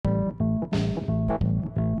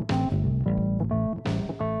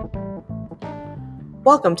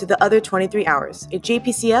Welcome to The Other 23 Hours, a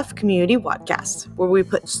JPCF community podcast, where we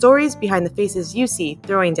put stories behind the faces you see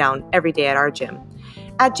throwing down every day at our gym.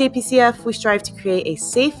 At JPCF, we strive to create a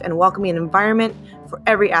safe and welcoming environment for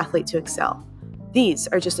every athlete to excel. These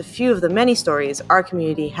are just a few of the many stories our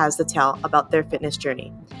community has to tell about their fitness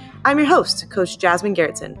journey. I'm your host, Coach Jasmine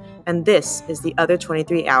Gerritsen, and this is The Other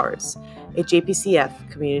 23 Hours, a JPCF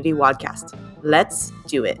community podcast. Let's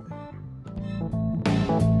do it.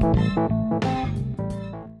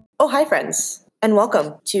 Oh, hi, friends, and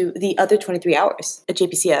welcome to The Other 23 Hours, a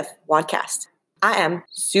JPCF podcast. I am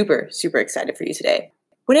super excited for you today.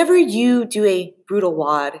 Whenever you do a brutal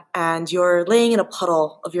WOD and you're laying in a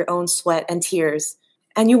puddle of your own sweat and tears,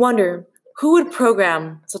 and you wonder who would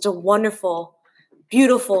program such a wonderful,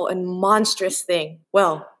 beautiful, and monstrous thing,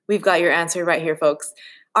 well, we've got your answer right here, folks.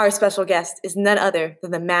 Our special guest is none other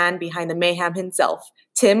than the man behind the mayhem himself,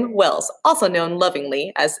 Tim Wells, also known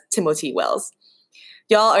lovingly as Timothy Wells.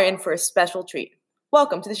 Y'all are in for a special treat.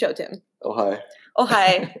 Welcome to the show, Tim. Oh, hi. Oh,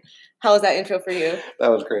 hi. How was that intro for you? That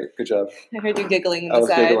was great. Good job. I heard you giggling I was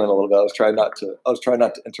giggling a little bit. I was trying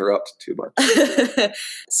not to interrupt too much.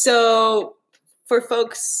 So, for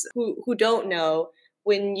folks who don't know,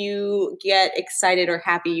 when you get excited or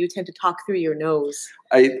happy, you tend to talk through your nose.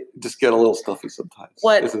 I just get a little stuffy sometimes.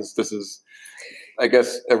 What? This is. I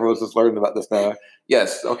guess everyone's just learning about this now.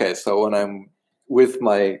 Yes. Okay. So when I'm with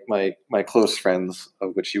my close friends,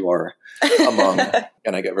 of which you are among,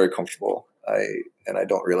 and I get very comfortable, I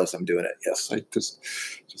don't realize I'm doing it. Yes, I just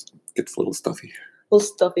gets a little stuffy. A little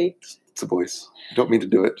stuffy. It's a voice. I don't mean to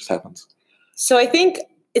do it. It just happens. So I think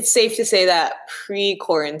it's safe to say that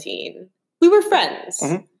pre-quarantine, we were friends,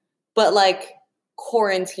 but like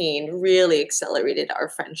quarantine really accelerated our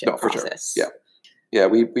friendship process. For sure. Yeah.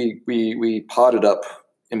 We potted up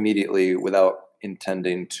immediately without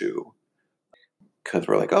intending to. Because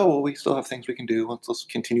we're like, oh, well, we still have things we can do. Let's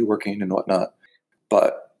continue working and whatnot.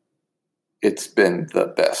 But it's been the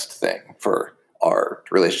best thing for our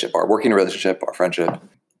relationship, our working relationship, our friendship.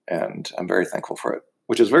 And I'm very thankful for it,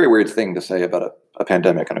 which is a very weird thing to say about a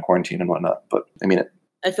pandemic and a quarantine and whatnot. But I mean it.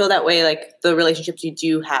 I feel that way, like the relationships you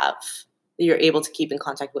do have that you're able to keep in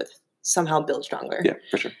contact with somehow build stronger. Yeah,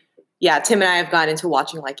 for sure. Yeah, Tim and I have gotten into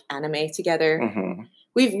watching like anime together. Mm-hmm.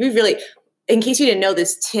 We've really... In case you didn't know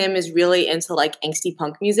this, Tim is really into like angsty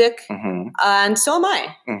punk music, and so am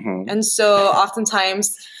I. And so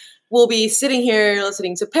oftentimes we'll be sitting here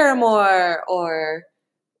listening to Paramore or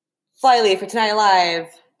Flyleaf for Tonight Live,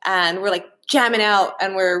 and we're like jamming out,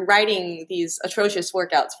 and we're writing these atrocious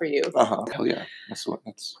workouts for you. Hell yeah, that's what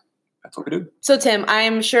we do. So Tim,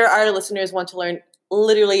 I'm sure our listeners want to learn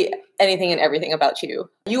literally anything and everything about you.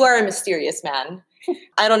 You are a mysterious man.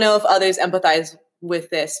 I don't know if others empathize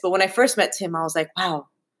with this, but when I first met Tim, I was like, wow,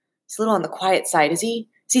 he's a little on the quiet side. Is he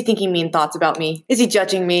thinking mean thoughts about me? Is he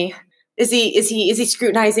judging me? Is he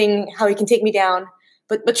scrutinizing how he can take me down?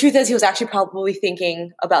 But truth is, he was actually probably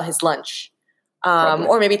thinking about his lunch,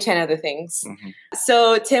 or maybe 10 other things.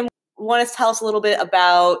 So Tim, want to tell us a little bit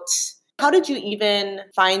about how did you even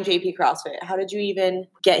find JP CrossFit? How did you even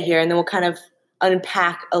get here? And then we'll kind of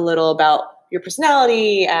unpack a little about your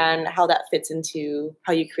personality and how that fits into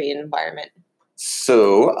how you create an environment.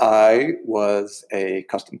 So I was a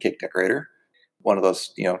custom cake decorator, one of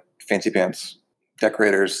those, fancy pants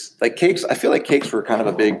decorators. Like cakes, I feel like cakes were kind of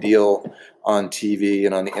a big deal on TV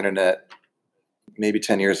and on the internet maybe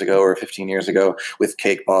 10 years ago or 15 years ago with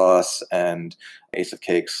Cake Boss and Ace of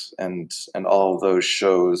Cakes and all of those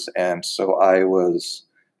shows. And so I was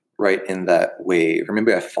right in that wave, or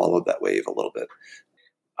maybe I followed that wave a little bit.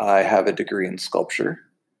 I have a degree in sculpture.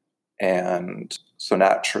 And so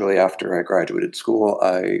naturally, after I graduated school,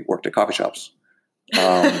 I worked at coffee shops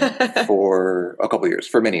for a couple of years,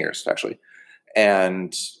 for many years, actually.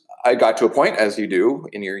 And I got to a point, as you do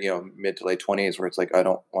in your mid to late 20s, where it's like, I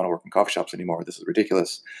don't want to work in coffee shops anymore. This is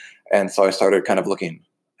ridiculous. And so I started kind of looking.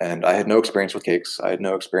 And I had no experience with cakes. I had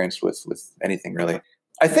no experience with anything, really.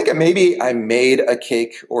 I think maybe I made a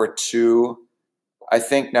cake or two. I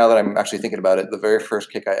think now that I'm actually thinking about it, the very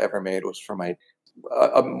first cake I ever made was for my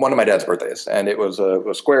one of my dad's birthdays, and it was a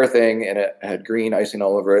square thing, and it had green icing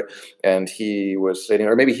all over it, and he was sitting,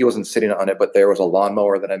 or maybe he wasn't sitting on it, but there was a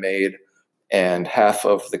lawnmower that I made, and half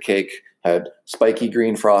of the cake had spiky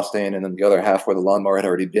green frosting, and then the other half where the lawnmower had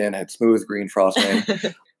already been had smooth green frosting.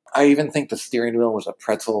 I even think the steering wheel was a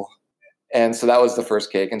pretzel, and so that was the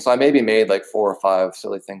first cake, and so I maybe made like 4 or 5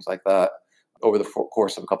 silly things like that over the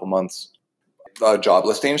course of a couple months. A job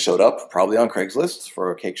listing showed up, probably on Craigslist, for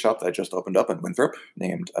a cake shop that just opened up in Winthrop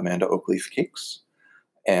named Amanda Oakleaf Cakes.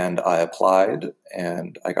 And I applied,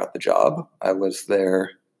 and I got the job. I was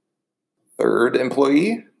their 3rd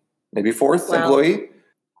employee, maybe fourth Wow. employee.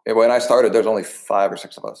 And when I started, there's only 5 or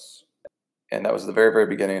 6 of us. And that was the very, very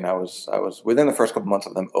beginning. I was within the first couple months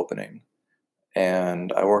of them opening.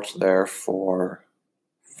 And I worked there for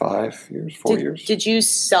 5 years, 4 years. Did you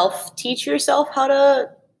self-teach yourself how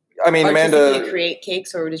to I mean, Amanda, create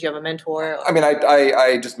cakes, or did you have a mentor? I mean,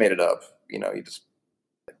 I just made it up.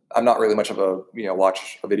 I'm not really much of a,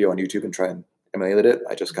 watch a video on YouTube and try and emulate it.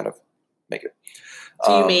 I just kind of make it.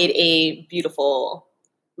 So you made a beautiful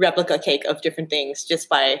replica cake of different things just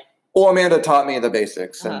by... Well, Amanda taught me the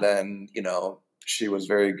basics, and then, she was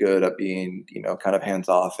very good at being, kind of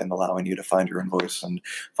hands-off and allowing you to find your own voice and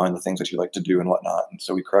find the things that you like to do and whatnot. And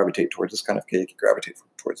so we gravitate towards this kind of cake, gravitate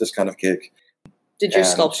towards this kind of cake. Did your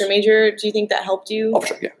sculpture major, do you think that helped you? Oh, for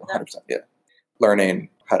sure, yeah, 100%, yeah. Learning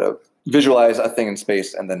how to visualize a thing in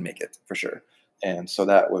space and then make it, for sure. And so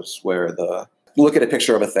that was where look at a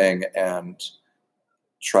picture of a thing and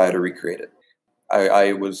try to recreate it.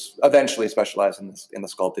 I was eventually specialized in the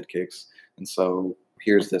sculpted cakes. And so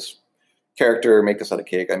here's this character, make this out of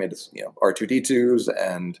cake. I made this, R2D2s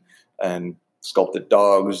and sculpted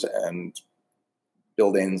dogs and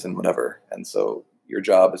buildings and whatever. And so your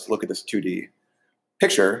job is to look at this 2D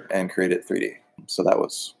picture and create it 3D. So that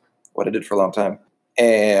was what I did for a long time.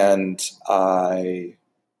 And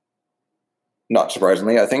not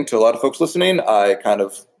surprisingly, I think to a lot of folks listening, I kind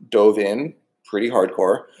of dove in pretty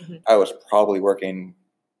hardcore. Mm-hmm. I was probably working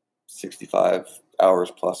 65 hours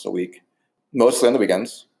plus a week, mostly on the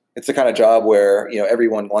weekends. It's the kind of job where,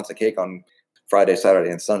 everyone wants a cake on Friday, Saturday,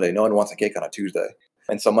 and Sunday. No one wants a cake on a Tuesday.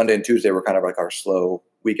 And so Monday and Tuesday were kind of like our slow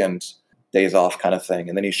weekend days off kind of thing.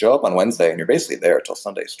 And then you show up on Wednesday and you're basically there till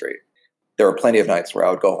Sunday straight. There were plenty of nights where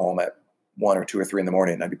I would go home at 1 or 2 or 3 in the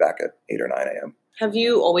morning and I'd be back at 8 or 9 a.m. Have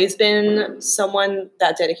you always been someone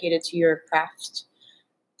that dedicated to your craft,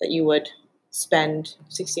 that you would spend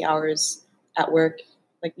 60 hours at work?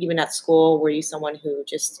 Like even at school, were you someone who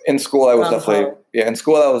just... In school, I was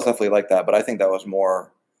definitely like that. But I think that was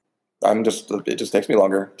more, it just takes me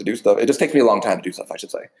longer to do stuff. It just takes me a long time to do stuff, I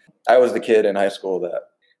should say. I was the kid in high school that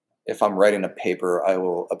if I'm writing a paper, I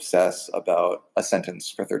will obsess about a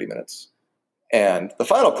sentence for 30 minutes. And the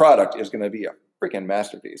final product is going to be a freaking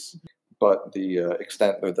masterpiece. But the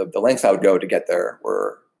extent or the lengths I would go to get there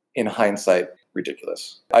were, in hindsight,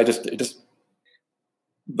 ridiculous.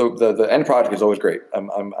 The end product is always great.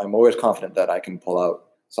 I'm always confident that I can pull out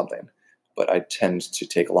something, but I tend to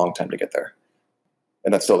take a long time to get there,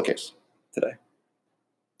 and that's still the case today.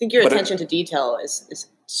 I think your attention to detail is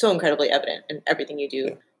so incredibly evident in everything you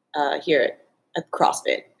do here at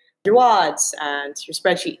CrossFit. Your wods and your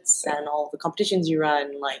spreadsheets and all the competitions you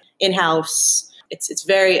run, like in-house. It's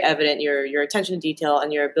very evident your attention to detail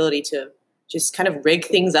and your ability to just kind of rig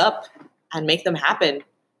things up and make them happen.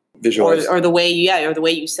 Visualize. Or the way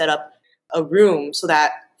you set up a room so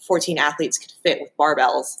that 14 athletes could fit with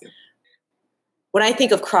barbells. Yeah. When I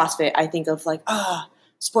think of CrossFit, I think of like,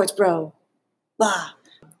 sports bro, blah.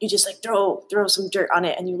 You just like throw some dirt on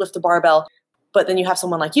it and you lift the barbell. But then you have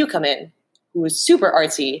someone like you come in who is super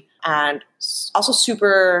artsy and also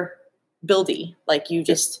super buildy. Like you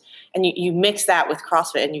just... And you mix that with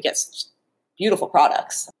CrossFit and you get such beautiful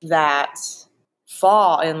products that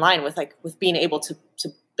fall in line with being able to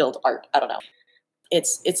build art. I don't know.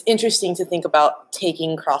 It's interesting to think about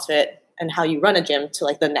taking CrossFit and how you run a gym to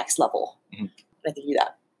like the next level. Mm-hmm. And I think you do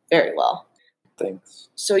that very well. Thanks.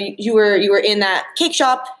 So you were in that cake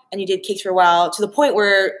shop and you did cakes for a while, to the point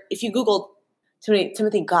where if you Google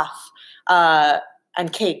Timothy Goff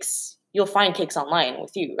and cakes, you'll find cakes online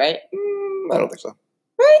with you, right? I don't think so.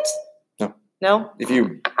 Right? No? If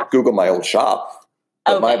you Google my old shop,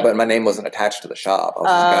 but my name wasn't attached to the shop. I was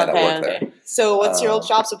the guy that worked there. So what's your old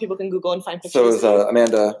shop so people can Google and find pictures? So it was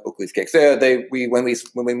Amanda Oakleaf Cakes. Yeah,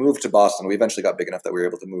 when we moved to Boston, we eventually got big enough that we were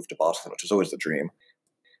able to move to Boston, which was always the dream.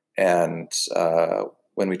 And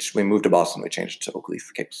when we moved to Boston, we changed it to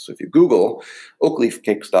Oakleaf Cakes. So if you Google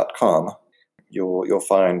oakleafcakes.com, you'll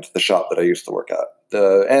find the shop that I used to work at.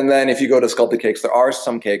 And then if you go to Sculpted Cakes, there are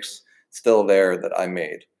some cakes still there that I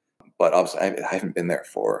made, but obviously I haven't been there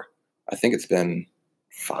for, I think it's been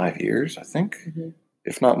 5 years,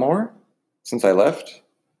 if not more, since I left.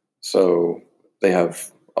 So they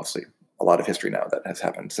have obviously a lot of history now that has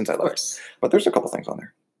happened since I left, but there's a couple things on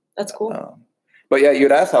there. That's cool. But yeah,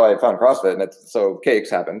 you'd asked how I found CrossFit, and so cakes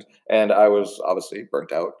happened, and I was obviously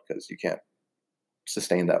burnt out because you can't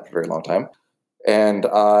sustain that for a very long time. And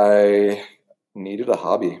I needed a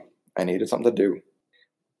hobby. I needed something to do.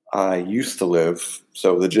 I used to live,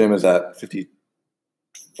 so the gym is at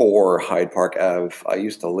 54 Hyde Park Ave. I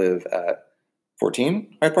used to live at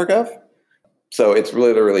 14 Hyde Park Ave. So it's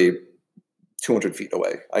literally 200 feet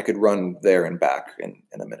away. I could run there and back in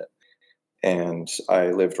a minute. and I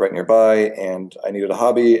lived right nearby, and I needed a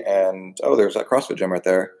hobby, and there's that CrossFit gym right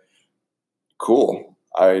there. Cool.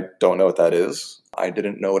 I don't know what that is. I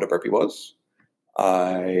didn't know what a burpee was.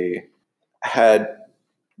 I had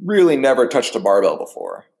really never touched a barbell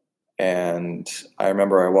before. And I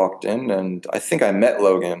remember I walked in, and I think I met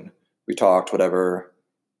Logan. We talked, whatever.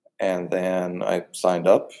 And then I signed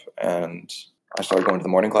up, and I started going to the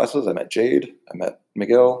morning classes. I met Jade. I met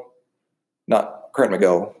Miguel. Not current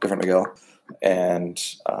Miguel, different Miguel. And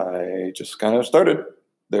I just kind of started.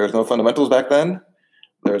 There was no fundamentals back then.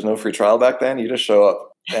 There was no free trial back then. You just show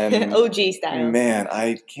up. And OG style. Man,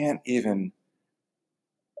 I can't even,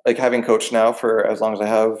 like, having coached now for as long as I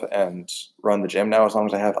have and run the gym now as long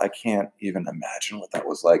as I have, I can't even imagine what that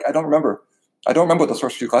was like. I don't remember what those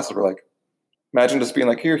first few classes were like. Imagine just being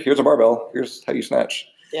like, here's a barbell. Here's how you snatch.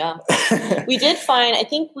 Yeah. We did find, I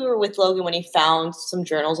think we were with Logan when he found some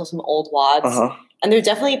journals of some old wods. Uh-huh. And they're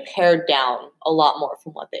definitely pared down a lot more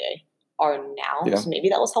from what they are now. Yeah. So maybe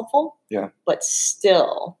that was helpful. Yeah. But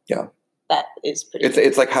still. Yeah. That is pretty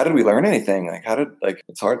It's like, how did we learn anything? Like,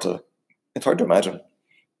 it's hard to imagine.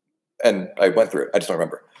 And I went through it. I just don't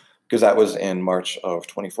remember. Because that was in March of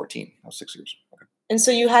 2014. That was 6 years. Okay. And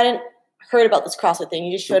so you hadn't heard about this CrossFit thing.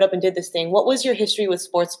 You just showed up and did this thing. What was your history with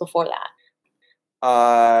sports before that?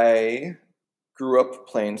 I grew up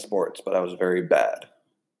playing sports, but I was very bad.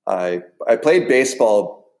 I played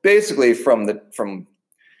baseball basically from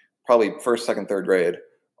probably first, second, third grade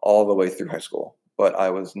all the way through high school, but I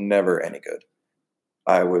was never any good.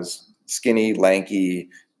 I was skinny, lanky,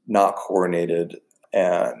 not coordinated,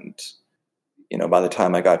 and by the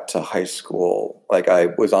time I got to high school, like, I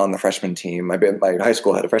was on the freshman team. My high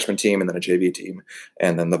school had a freshman team and then a JV team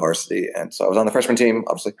and then the varsity. And so I was on the freshman team,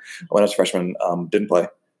 obviously. When I was a freshman, didn't play.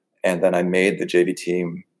 And then I made the JV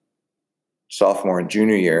team sophomore and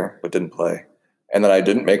junior year, but didn't play. And then I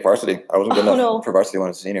didn't make varsity. I wasn't good enough for varsity when I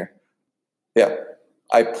was a senior. Yeah.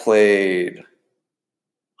 I played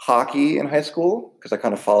hockey in high school because I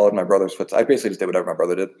kind of followed my brother's footsteps. I basically just did whatever my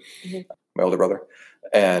brother did, my older brother.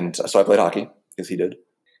 And so I played hockey because he did.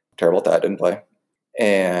 Terrible at that, didn't play.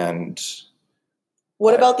 And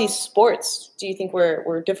what about these sports do you think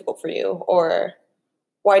were difficult for you? Or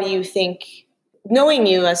why do you think, knowing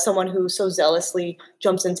you as someone who so zealously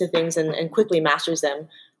jumps into things and quickly masters them,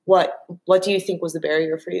 what do you think was the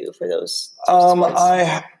barrier for you for those sports?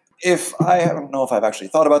 I don't know if I've actually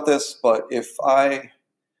thought about this, but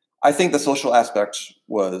I think the social aspect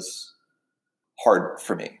was hard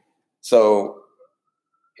for me. So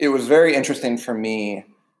it was very interesting for me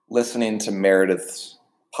listening to Meredith's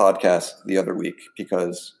podcast the other week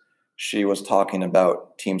because she was talking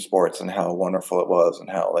about team sports and how wonderful it was and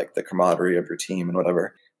how, like, the camaraderie of your team and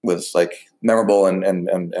whatever was, like, memorable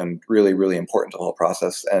and really, really important to the whole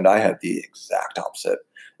process. And I had the exact opposite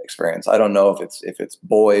experience. I don't know if it's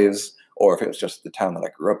boys or if it was just the town that I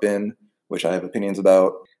grew up in, which I have opinions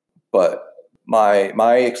about. But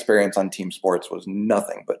my experience on team sports was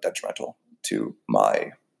nothing but detrimental to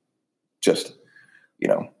my just,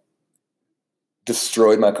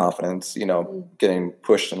 destroyed my confidence, getting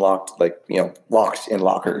pushed and locked, locked in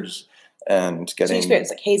lockers and getting. So you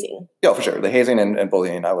experienced, like, hazing. Yeah, for sure. The hazing and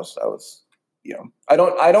bullying. I was, I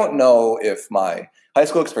don't know if my high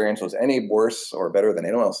school experience was any worse or better than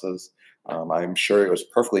anyone else's. I'm sure it was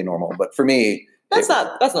perfectly normal, but for me, that's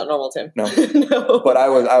not normal, Tim. No, no. But I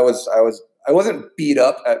wasn't beat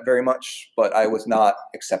up at very much, but I was not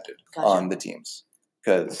accepted on the teams.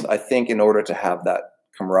 Because I think in order to have that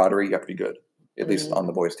camaraderie, you have to be good, at least on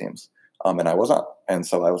the boys' teams. And I was not. And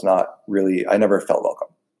so I was not really, I never felt welcome.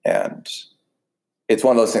 And it's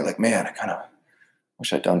one of those things like, man, I kind of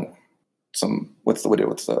wish I'd done some, what's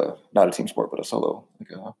the not a team sport, but a solo. Like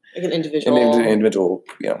an individual. Individual,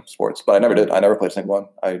 sports. But I never did. I never played a single one.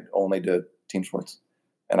 I only did team sports.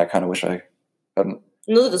 And I kind of wish I hadn't.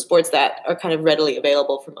 And those are the sports that are kind of readily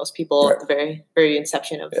available for most people at the very, very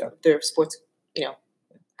inception of their sports,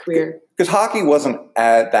 career. Because hockey wasn't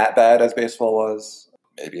that bad as baseball was.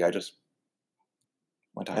 Maybe I just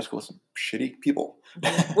went to high school with some shitty people.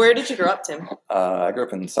 Where did you grow up, Tim? I grew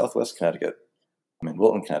up in Southwest Connecticut. I'm in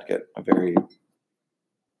Wilton, Connecticut, a very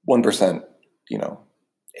 1%,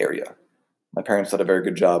 area. My parents did a very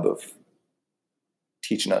good job of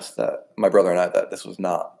teaching us that, my brother and I, that this was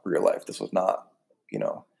not real life. This was not,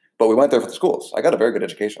 but we went there for the schools. I got a very good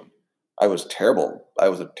education. I was terrible. I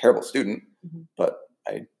was a terrible student, but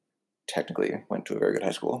I technically went to a very good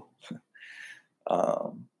high school.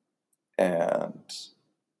 But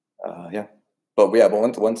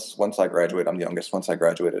once I graduated, I'm the youngest. Once I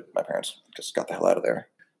graduated, my parents just got the hell out of there.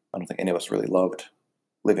 I don't think any of us really loved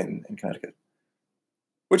living in Connecticut.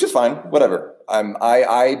 which is fine. Whatever.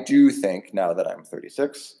 I do think now that I'm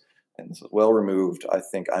 36 and this is well removed, I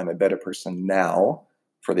think I'm a better person now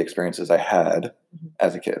for the experiences I had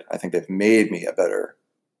as a kid. I think they've made me a better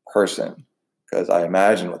person because I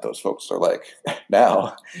imagine what those folks are like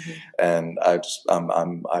now, and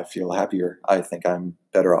I feel happier. I think I'm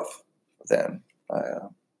better off then. I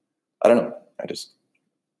don't know.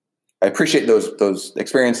 I appreciate those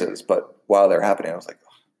experiences, but while they're happening, I was like, oh,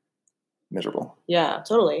 miserable. Yeah,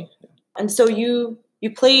 totally. And so you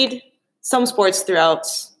played some sports throughout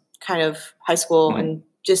kind of high school and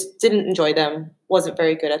just didn't enjoy them, wasn't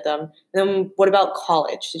very good at them. And then what about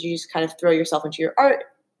college? Did you just kind of throw yourself into your art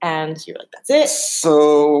and you're like, that's it?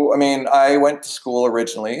 So, I mean, I went to school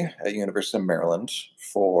originally at University of Maryland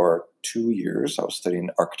for 2 years. I was studying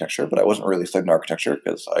architecture, but I wasn't really studying architecture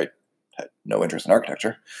because I had no interest in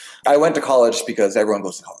architecture. I went to college because everyone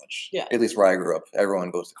goes to college. Yeah. At least where I grew up,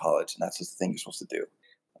 everyone goes to college, and that's just the thing you're supposed to do.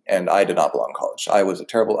 And I did not belong in college.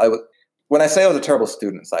 When I say I was a terrible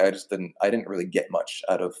student, I didn't really get much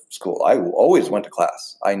out of school. I always went to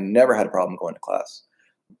class. I never had a problem going to class,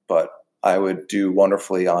 but I would do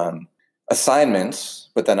wonderfully on assignments,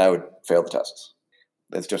 but then I would fail the tests.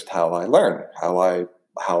 That's just how I learn, how I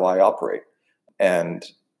operate. And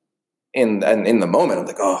in the moment, I'm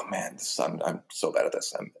like, oh man, I'm so bad at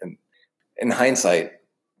this. And in hindsight,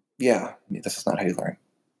 yeah, this is not how you learn.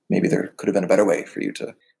 Maybe there could have been a better way for you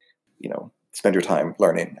to, spend your time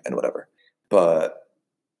learning and whatever. But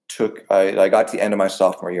I got to the end of my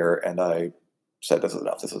sophomore year and I said, this is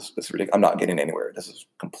enough. This is ridiculous. I'm not getting anywhere. This is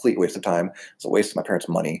a complete waste of time. It's a waste of my parents'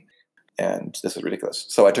 money. And this is ridiculous.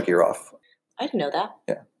 So I took a year off. I didn't know that.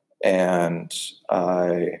 Yeah. And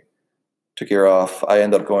I took a year off. I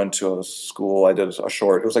ended up going to a school. I did a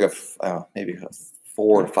short, it was like maybe a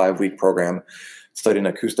 4 or 5 week program studying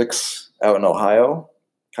acoustics out in Ohio,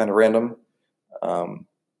 kind of random.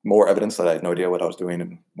 More evidence that I had no idea what I was doing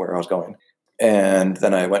and where I was going. And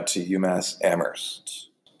then I went to UMass Amherst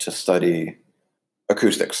to study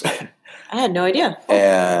acoustics. I had no idea.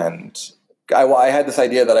 And I had this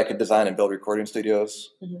idea that I could design and build recording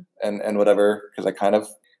studios and whatever,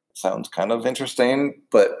 because sounds kind of interesting,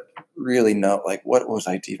 but really no, like what was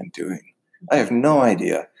I even doing? I have no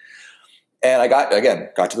idea. And I got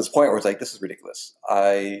to this point where it's like, this is ridiculous.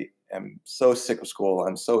 I am so sick of school.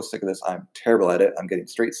 I'm so sick of this. I'm terrible at it. I'm getting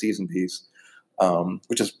straight C's and B's,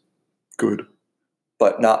 which is good,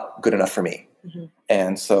 but not good enough for me.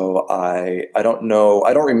 And so I don't know.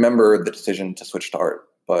 I don't remember the decision to switch to art,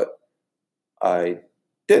 but I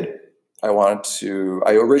did. I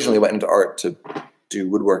originally went into art to do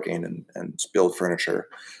woodworking and build furniture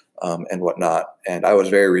and whatnot. And I was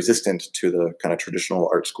very resistant to the kind of traditional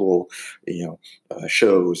art school,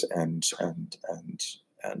 shows and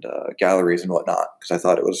galleries and whatnot, because I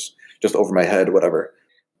thought it was just over my head, whatever.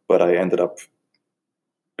 But I ended up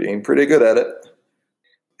being pretty good at it.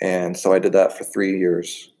 And so I did that for 3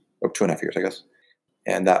 years, or 2.5 years, I guess.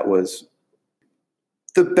 And that was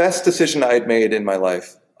the best decision I had made in my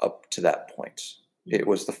life up to that point. It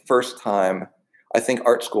was the first time, I think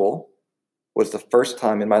art school was the first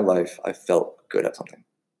time in my life I felt good at something.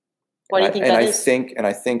 Why do you think that is?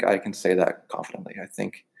 I think I can say that confidently. I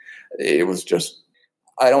think it was just,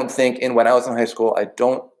 when I was in high school, I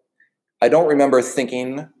don't remember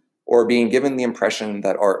thinking or being given the impression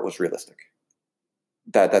that art was realistic.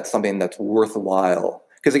 That's something that's worthwhile.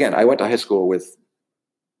 Because again, I went to high school with,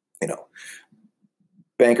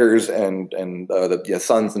 bankers and the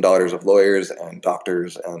sons and daughters of lawyers and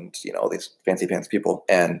doctors and all these fancy pants people,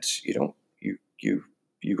 and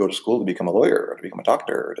you go to school to become a lawyer or to become a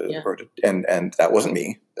doctor and that wasn't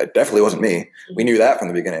me. That definitely wasn't me. We knew that from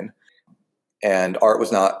the beginning. And art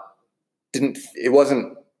it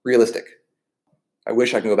wasn't realistic. I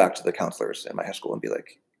wish I could go back to the counselors in my high school and be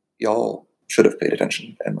like, y'all should have paid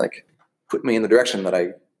attention and like put me in the direction that I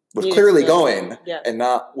was clearly going and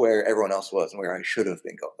not where everyone else was and where I should have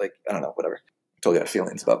been going. Like, I don't know, whatever. I totally have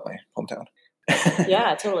feelings about my hometown.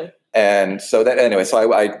 Yeah, totally. And so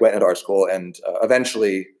I went into art school and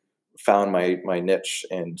eventually found my niche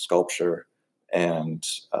in sculpture and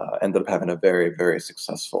ended up having a very, very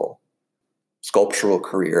successful sculptural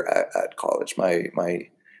career at college.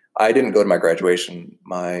 I didn't go to my graduation.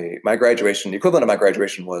 My graduation, the equivalent of my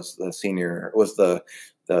graduation was the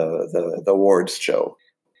awards show.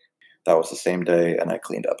 That was the same day, and I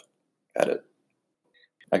cleaned up at it.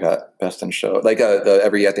 I got best in show. Like at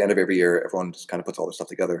the end of every year, everyone just kind of puts all this stuff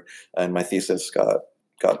together, and my thesis got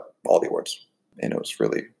all the awards, and it was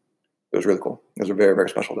really cool. It was a very, very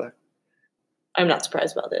special day. I'm not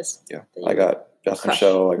surprised about this. Yeah, I got best in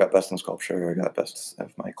show. I got best in sculpture. I got best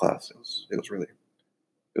of my class. It was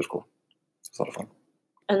cool. It was a lot of fun.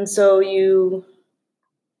 And so you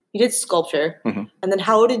did sculpture, Mhm. and then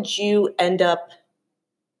how did you end up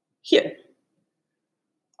here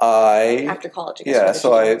I after college? I guess, Yeah, what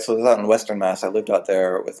did you do? so I was out in Western Mass. I lived out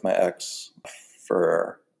there with my ex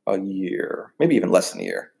for a year, maybe even less than a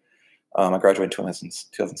year. I graduated in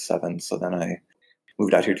 2007, so then I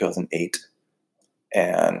moved out here in 2008,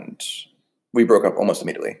 and we broke up almost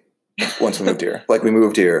immediately once we moved here. Like we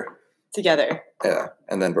moved here, Together. yeah,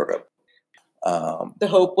 and then broke up. The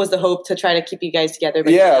hope was to try to keep you guys together.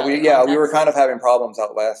 But We were kind of having problems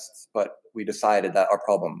out west, but we decided that our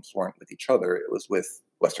problems weren't with each other; it was with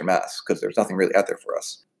Western Mass because there's nothing really out there for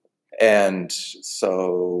us. And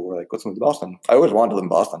so we're like, let's move to Boston. I always wanted to live in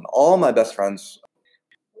Boston. All my best friends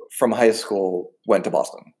from high school went to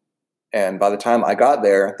Boston, and by the time I got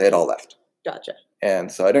there, they had all left. Gotcha.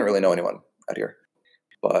 And so I didn't really know anyone out here,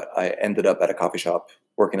 but I ended up at a coffee shop,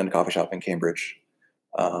 working in a coffee shop in Cambridge.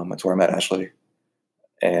 That's where I met Ashley.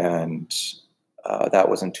 And that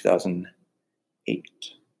was in 2008.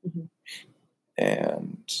 Mm-hmm.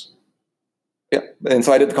 And yeah, and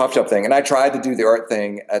so I did the coffee shop thing, and I tried to do the art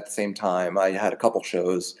thing at the same time. I had a couple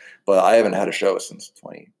shows, but I haven't had a show since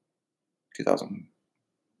 2000.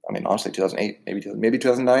 I mean, honestly, 2008, maybe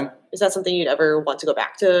 2009. Is that something you'd ever want to go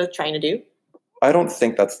back to trying to do? I don't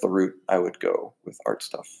think that's the route I would go with art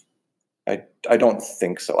stuff. I don't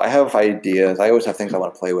think so. I have ideas. I always have things I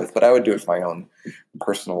want to play with, but I would do it for my own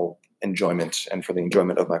personal enjoyment and for the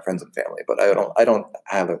enjoyment of my friends and family. But I don't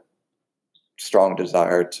have a strong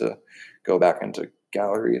desire to go back into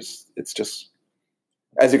galleries. It's just,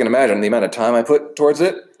 as you can imagine, the amount of time I put towards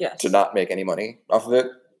it to not make any money off of it.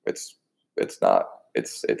 It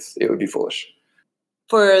would be foolish.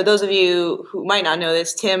 For those of you who might not know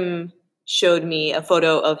this, Tim showed me a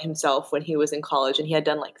photo of himself when he was in college, and he had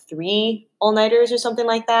done like 3 all-nighters or something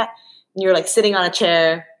like that. And you're like sitting on a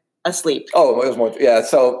chair asleep. Oh, it was more. Yeah.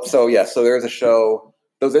 So there was a show.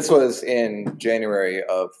 This was in January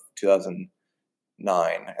of 2009.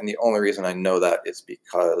 And the only reason I know that is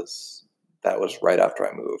because that was right after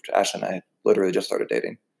I moved. Ash and I had literally just started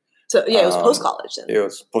dating. So yeah, it was post-college then. It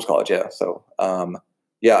was post-college, yeah. So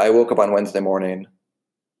I woke up on Wednesday morning,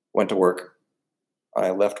 went to work.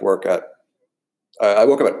 I left work I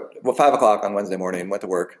woke up at 5 o'clock on Wednesday morning, went to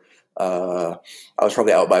work. I was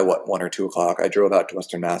probably out by 1 or 2 o'clock. I drove out to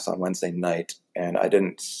Western Mass on Wednesday night, and I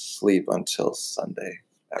didn't sleep until Sunday.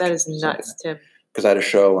 That is nuts, Tim. Because I had a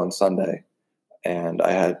show on Sunday, and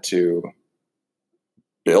I had to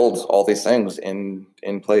build all these things in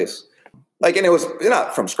place. Like, and it was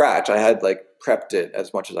not from scratch. I had like prepped it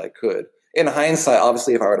as much as I could. In hindsight,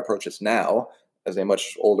 obviously, if I were to approach this now as a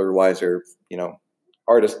much older, wiser,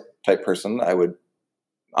 artist type person, I would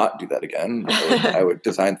not do that again. I would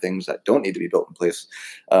design things that don't need to be built in place.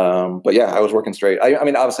 But yeah, I was working straight. I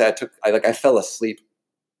mean, obviously, I fell asleep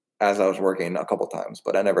as I was working a couple times,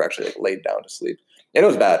 but I never actually laid down to sleep. And it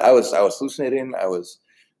was bad. I was hallucinating. I was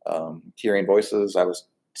hearing voices. I was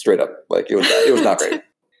straight up it was not great.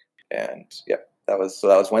 And yeah, that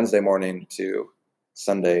was Wednesday morning to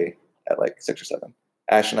Sunday at 6 or 7.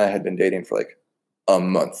 Ash and I had been dating for a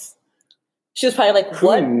month. She was probably like,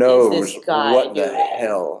 "Who knows what the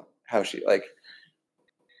hell? How she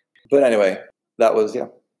But anyway, that was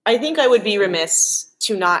I think I would be remiss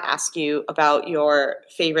to not ask you about your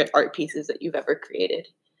favorite art pieces that you've ever created.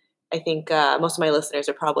 I think most of my listeners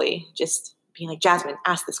are probably just being like, Jasmine,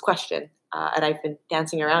 ask this question. And I've been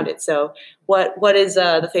dancing around it. So what is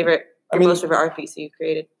most favorite art piece that you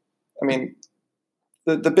created? I mean,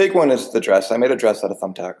 the big one is the dress. I made a dress out of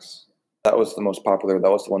thumbtacks. That was the most popular.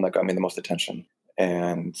 That was the one that got me the most attention.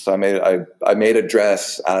 And so I made a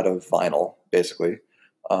dress out of vinyl, basically.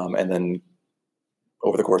 And then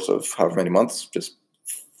over the course of however many months, just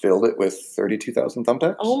filled it with 32,000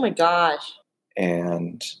 thumbtacks. Oh my gosh.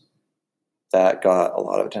 And that got a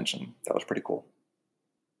lot of attention. That was pretty cool.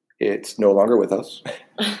 It's no longer with us.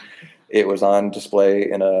 It was on display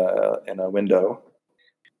in a window,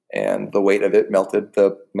 and the weight of it melted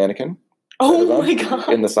the mannequin. Oh my god!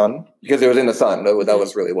 In the sun, because it was in the sun. That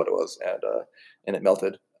was really what it was, and it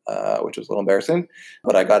melted, which was a little embarrassing.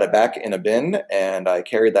 But I got it back in a bin, and I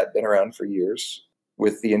carried that bin around for years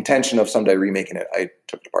with the intention of someday remaking it. I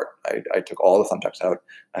took it apart. I took all the thumbtacks out.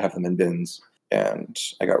 I have them in bins, and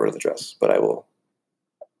I got rid of the dress. But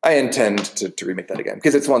I intend to remake that again,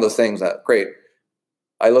 because it's one of those things that, great,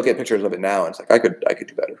 I look at pictures of it now and it's like, I could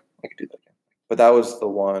do better. I could do that again. But that was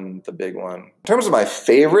the big one. In terms of my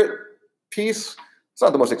favorite piece, it's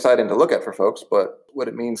not the most exciting to look at for folks, but what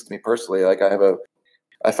it means to me personally,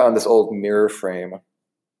 I found this old mirror frame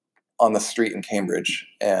on the street in Cambridge,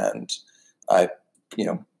 and I,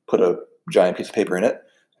 put a giant piece of paper in it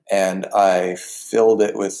and I filled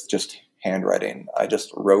it with just handwriting. I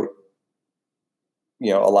just wrote,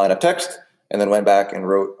 a line of text, and then went back and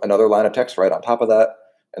wrote another line of text right on top of that,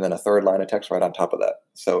 and then a third line of text right on top of that.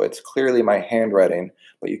 So it's clearly my handwriting,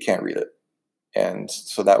 but you can't read it. And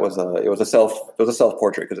so it was a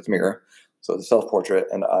self-portrait because it's mirror. So it's a self-portrait,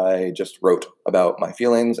 and I just wrote about my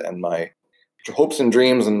feelings and my hopes and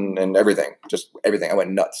dreams and everything, just everything. I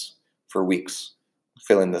went nuts for weeks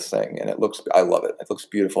filling this thing, and I love it. It looks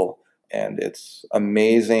beautiful, and it's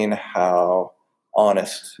amazing how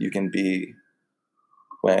honest you can be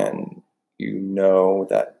when you know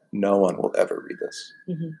that no one will ever read this.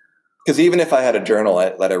 Because even if I had a journal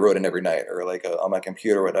that I wrote in every night, or like on my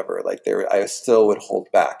computer or whatever, I still would hold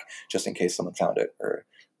back just in case someone found it or,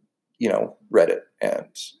 read it. And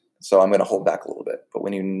so I'm going to hold back a little bit. But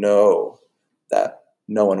when you know that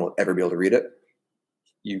no one will ever be able to read it,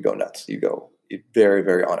 you go nuts. You're very,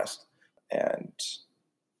 very honest. And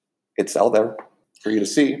it's out there for you to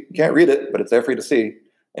see. You can't read it, but it's there for you to see.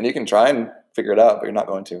 And you can try and figure it out, but you're not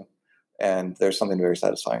going to. And there's something very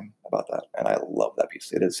satisfying about that. And I love that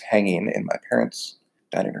piece. It is hanging in my parents'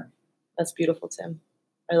 dining room. That's beautiful, Tim.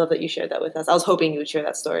 I love that you shared that with us. I was hoping you would share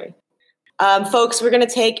that story. Folks, we're going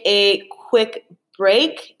to take a quick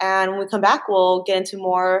break. And when we come back, we'll get into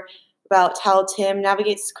more about how Tim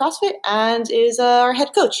navigates CrossFit and is our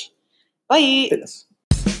head coach. Bye. Fitness.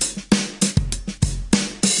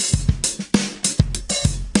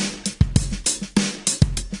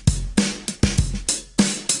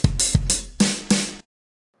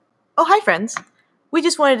 Oh, hi, friends. We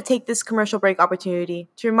just wanted to take this commercial break opportunity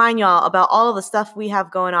to remind y'all about all of the stuff we have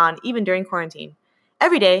going on even during quarantine.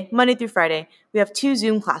 Every day, Monday through Friday, we have 2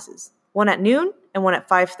 Zoom classes, one at noon and one at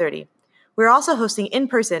 5:30. We're also hosting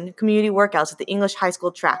in-person community workouts at the English High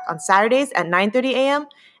School track on Saturdays at 9:30 a.m.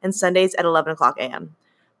 and Sundays at 11 o'clock a.m.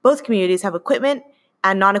 Both communities have equipment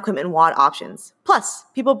and non-equipment WOD options. Plus,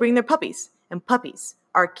 people bring their puppies, and puppies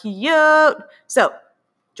are cute. So,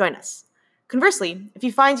 join us. Conversely, if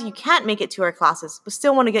you find you can't make it to our classes but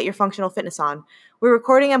still want to get your functional fitness on, we're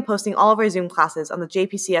recording and posting all of our Zoom classes on the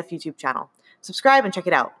JPCF YouTube channel. Subscribe and check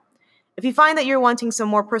it out. If you find that you're wanting some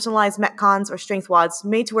more personalized Metcons or strength WODs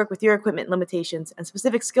made to work with your equipment limitations and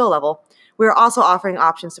specific skill level, we are also offering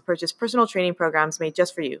options to purchase personal training programs made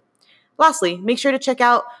just for you. Lastly, make sure to check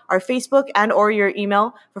out our Facebook and or your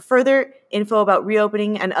email for further info about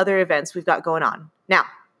reopening and other events we've got going on. Now,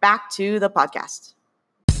 back to the podcast.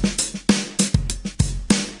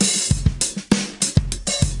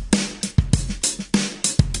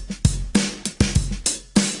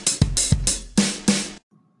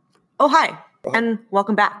 Oh, hi, and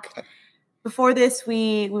welcome back. Before this,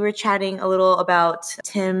 we were chatting a little about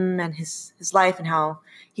Tim and his life and how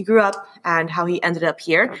he grew up and how he ended up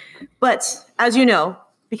here. But as you know,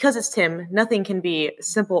 because it's Tim, nothing can be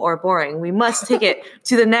simple or boring. We must take it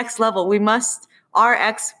to the next level. We must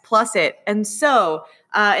RX plus it. And so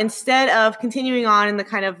instead of continuing on in the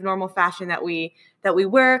kind of normal fashion that we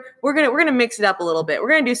were, we're gonna mix it up a little bit. We're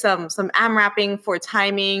gonna do some AMRAPing for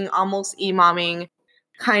timing, almost EMOMing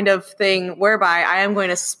kind of thing, whereby I am going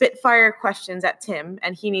to spitfire questions at Tim,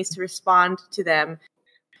 and he needs to respond to them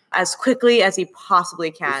as quickly as he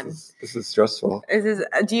possibly can. This is stressful.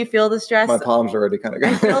 Do you feel the stress? My palms are already kind of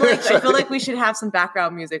going. I feel like we should have some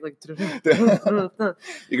background music. Like you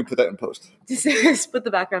can put that in post. Just put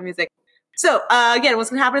the background music. So again,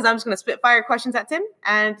 what's going to happen is I'm just going to spitfire questions at Tim,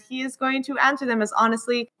 and he is going to answer them as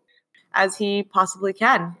honestly as he possibly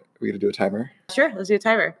can. Are we going to do a timer? Sure, let's do a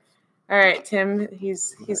timer. All right, Tim,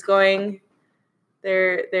 he's going.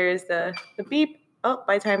 There's the beep. Oh,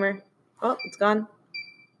 bye timer. Oh, it's gone.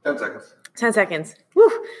 10 seconds. 10 seconds. Woo!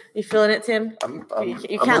 You feeling it, Tim?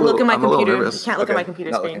 You can't look at my computer. You can't look at my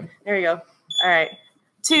computer screen. Looking. There you go. All right.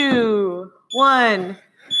 2, 1.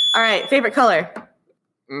 All right. Favorite color?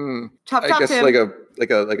 Chop, I guess Tim.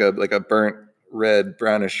 like a burnt red,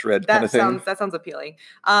 brownish red kind of thing. That sounds appealing.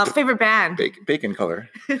 Favorite band? Bacon color.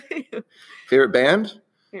 Favorite band?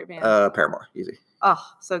 Paramore. Easy. Oh,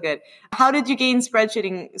 so good. How did you gain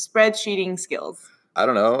spreadsheeting skills? I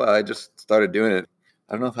don't know. I just started doing it.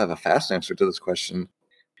 I don't know if I have a fast answer to this question.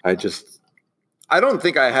 I don't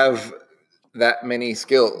think I have that many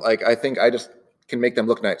skills. Like, I think I just can make them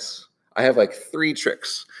look nice. I have like 3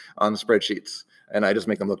 tricks on spreadsheets, and I just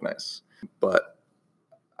make them look nice. But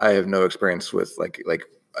I have no experience with like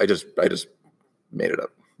I just made it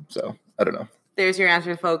up. So I don't know. There's your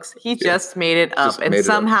answer, folks. He just made it up, and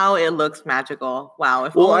somehow it looks magical. Wow!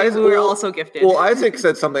 If only we were all so gifted. Well, Isaac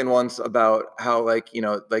said something once about how, like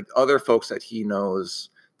other folks that he knows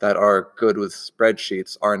that are good with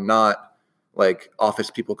spreadsheets are not like office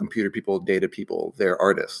people, computer people, data people. They're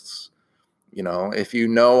artists, You know, if you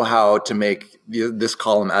know how to make this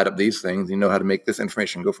column add up these things, you know how to make this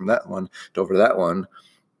information go from that one to over to that one.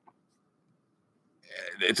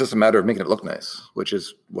 It's just a matter of making it look nice, which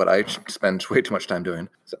is what I spend way too much time doing.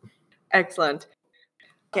 So. Excellent.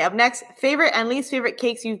 Okay, up next, favorite and least favorite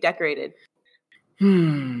cakes you've decorated.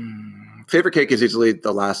 Favorite cake is easily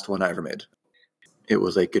the last one I ever made. It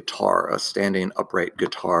was a guitar, a standing upright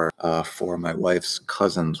guitar for my wife's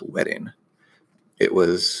cousin's wedding. It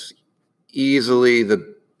was easily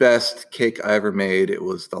the best cake I ever made. It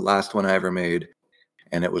was the last one I ever made,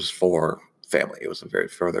 and it was for family. It was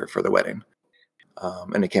for the wedding,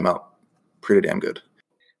 and it came out pretty damn good.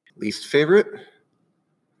 Least favorite?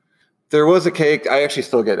 There was a cake. I actually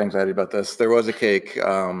still get anxiety about this. There was a cake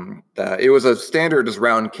that it was a standard just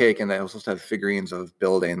round cake, and they also supposed to have figurines of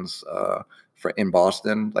buildings in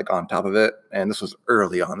Boston, like on top of it. And this was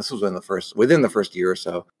early on. This was within the first year or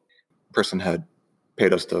so. Person had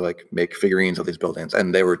paid us to like make figurines of these buildings,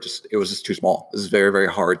 and it was just too small. This is very, very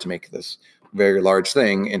hard to make this very large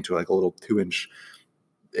thing into like a little 2-inch.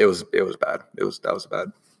 It was bad. That was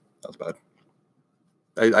bad.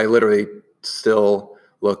 I literally still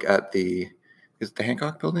look at is it the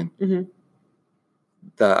Hancock building? Mm-hmm.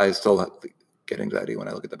 That I still get anxiety when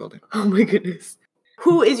I look at that building. Oh my goodness.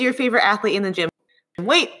 Who is your favorite athlete in the gym?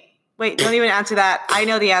 Wait, don't even answer that. I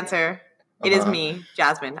know the answer. It is me,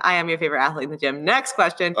 Jasmine. I am your favorite athlete in the gym. Next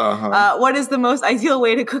question. What is the most ideal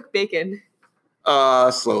way to cook bacon?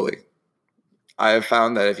 Slowly. I have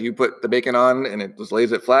found that if you put the bacon on and it just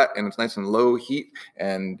lays it flat and it's nice and low heat,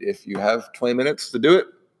 and if you have 20 minutes to do it.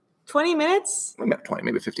 20 minutes? Maybe not 20,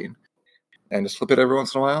 maybe 15. And just flip it every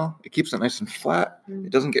once in a while. It keeps it nice and flat. It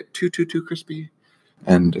doesn't get too crispy.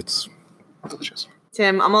 And it's delicious.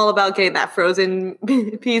 Tim, I'm all about getting that frozen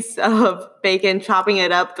piece of bacon, chopping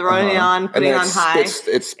it up, throwing it on, putting it on high.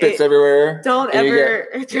 It spits everywhere. Don't ever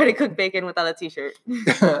try to cook bacon without a t-shirt.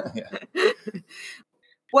 Yeah.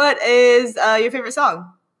 What is your favorite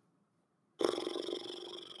song?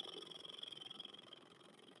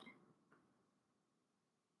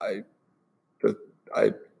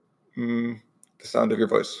 The sound of your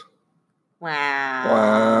voice.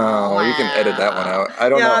 Wow. You can edit that one out. I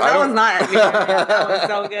don't know. That one's not. That one's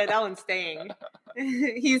so good. That one's staying.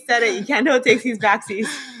 He said it. You can't know it takes these backsies.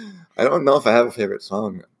 I don't know if I have a favorite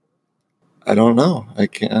song. I don't know. I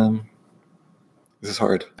can't. This is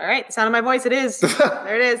hard. All right. The sound of my voice. It is.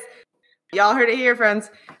 There it is. Y'all heard it here, friends.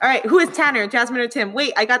 All right. Who is Tanner, Jasmine, or Tim?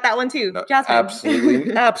 Wait, I got that one too. No,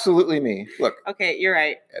 Jasmine. Absolutely me. Look. Okay, you're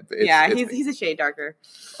right. He's a shade darker.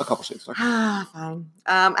 A couple shades darker. Fine.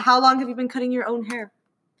 How long have you been cutting your own hair?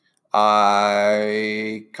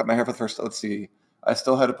 I cut my hair for the first. Let's see. I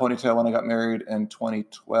still had a ponytail when I got married in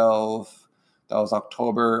 2012. That was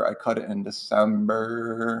October. I cut it in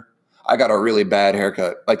December. I got a really bad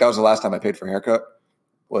haircut. Like that was the last time I paid for a haircut.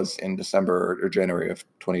 Was in December or January of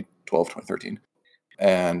 2012, 2013.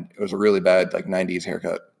 And it was a really bad, like 90s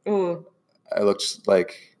haircut. Ooh. I looked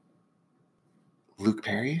like Luke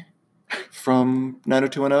Perry from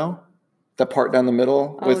 90210. That part down the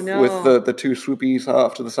middle with the two swoopies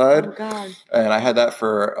off to the side. Oh, God. And I had that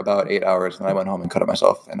for about 8 hours. And I went home and cut it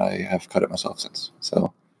myself. And I have cut it myself since.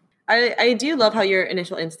 So I do love how your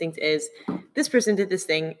initial instinct is, this person did this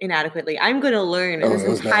thing inadequately. I'm going to learn this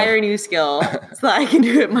entire new skill so that I can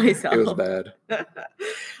do it myself. It was bad.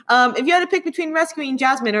 If you had to pick between rescuing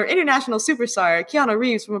Jasmine or international superstar Keanu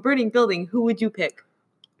Reeves from a burning building, who would you pick?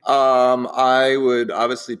 I would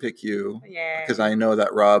obviously pick you. Yeah. Because I know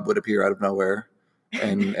that Rob would appear out of nowhere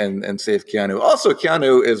and save Keanu. Also,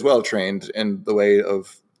 Keanu is well trained in the way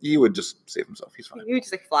of he would just save himself. He's fine. He would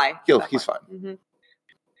just like fly. He's fine. Mm-hmm.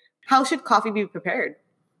 How should coffee be prepared?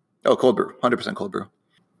 Oh, cold brew. 100% cold brew.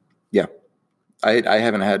 Yeah. I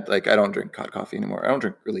haven't had, I don't drink hot coffee anymore. I don't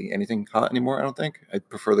drink really anything hot anymore, I don't think. I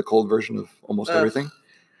prefer the cold version of almost everything.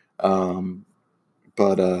 But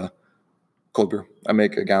cold brew. I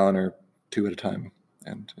make a gallon or two at a time,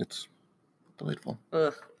 and it's delightful.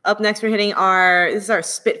 Ugh. Up next, we're hitting this is our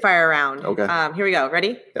Spitfire round. Okay. Here we go.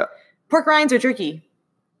 Ready? Yeah. Pork rinds or jerky?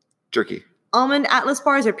 Jerky. Almond Atlas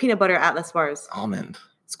bars or peanut butter Atlas bars? Almond.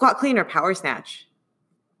 Squat clean or power snatch?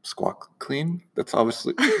 Squat clean? That's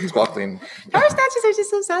obviously squat clean. Power snatches are just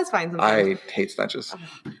so satisfying sometimes. I hate snatches.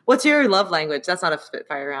 What's your love language? That's not a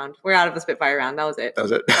Spitfire round. We're out of the Spitfire round. That was it.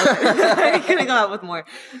 I couldn't go out with more.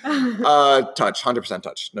 Touch. 100%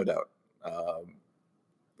 touch. No doubt.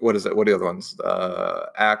 What is it? What are the other ones?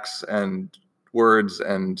 Acts and words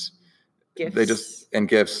and gifts.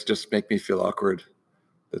 Gifts just make me feel awkward.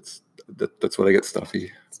 That's what I get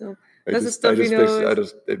stuffy. So That's the stuffy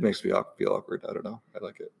nose. It makes me feel awkward. I don't know. I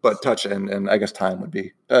like it. But touch and I guess time would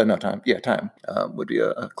be, no, time. Yeah, time would be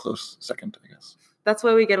a close second, I guess. That's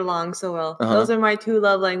why we get along so well. Uh-huh. Those are my two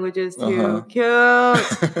love languages too. Uh-huh. Cute.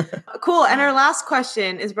 Cool. And our last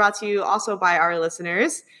question is brought to you also by our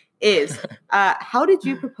listeners is, how did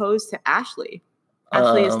you propose to Ashley?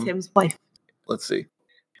 Ashley is Tim's wife. Let's see.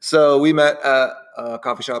 So we met at a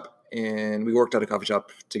coffee shop and we worked at a coffee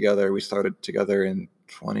shop together. We started together in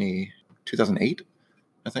 2008,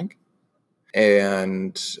 I think.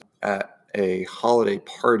 And at a holiday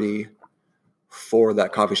party for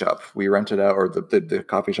that coffee shop, we rented out, or the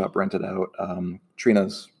coffee shop rented out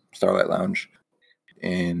Trina's Starlight Lounge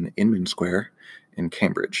in Inman Square in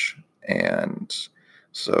Cambridge. And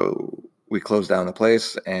so we closed down the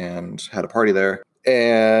place and had a party there.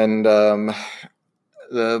 And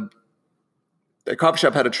the coffee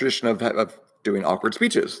shop had a tradition of doing awkward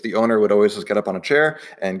speeches. The owner would always just get up on a chair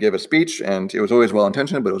and give a speech, and it was always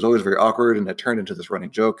well-intentioned, but it was always very awkward, and it turned into this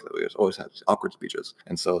running joke that we always had awkward speeches.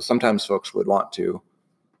 And so sometimes folks would want to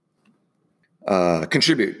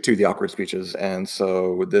contribute to the awkward speeches. And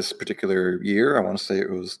so this particular year, I want to say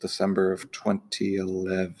it was December of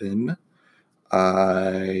 2011,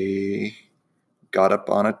 I got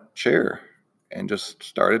up on a chair and just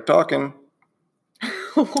started talking.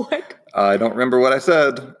 What? I don't remember what I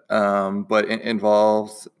said, but it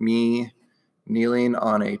involves me kneeling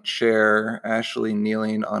on a chair, Ashley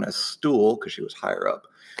kneeling on a stool because she was higher up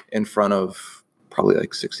in front of probably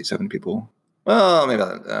like 60, 70 people. Well, maybe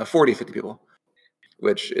 40, 50 people,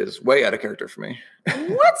 which is way out of character for me.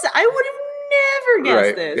 What? I would have never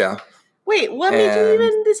guessed this. Yeah. Wait, what made you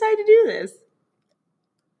even decide to do this?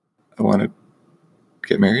 I want to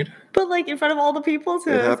get married. But like in front of all the people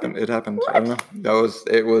too. It happened. What? I don't know.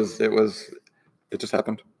 It just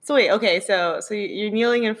happened. So wait, okay, so you're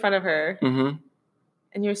kneeling in front of her, mm-hmm.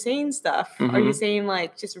 and you're saying stuff. Mm-hmm. Are you saying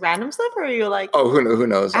like just random stuff, or are you like? Oh, who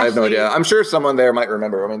knows? I have no idea. I'm sure someone there might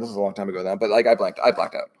remember. I mean, this is a long time ago now, but like I blacked out.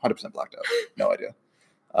 100% blacked out. No idea.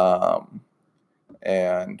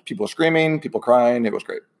 And people screaming, people crying. It was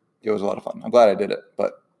great. It was a lot of fun. I'm glad I did it,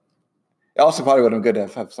 but. It also probably would have been good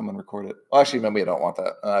to have someone record it. Well, actually, maybe I don't want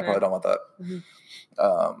that. I probably don't want that.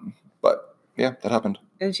 Mm-hmm. But yeah, that happened.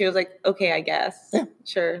 And she was like, okay, I guess. Yeah.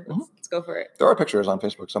 Sure. Let's go for it. There are pictures on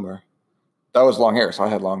Facebook somewhere. That was long hair, so I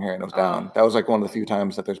had long hair and it was down. That was like one of the few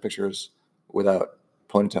times that there's pictures without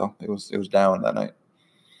ponytail. It was down that night.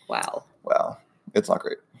 Wow. It's not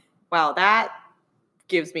great. Wow, that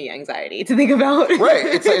gives me anxiety to think about. Right.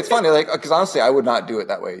 It's funny, like, because honestly, I would not do it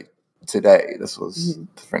that way today. This was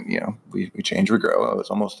different, we change, we grow. It was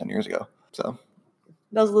almost 10 years ago. So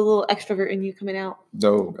that was a little extrovert in you coming out.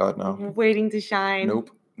 No, God, no. Waiting to shine. Nope,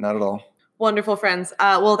 not at all. Wonderful, friends.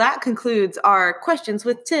 Well, that concludes our questions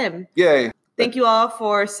with Tim. Yay. Thank you all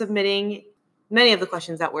for submitting many of the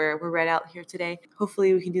questions that were read out here today.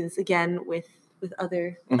 Hopefully we can do this again with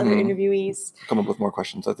other interviewees. Come up with more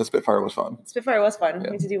questions. The Spitfire was fun. Spitfire was fun. Yeah.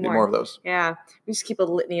 We need to do more. More of those. Yeah. We just keep a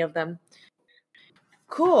litany of them.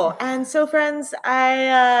 Cool. And so, friends,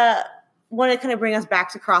 I want to kind of bring us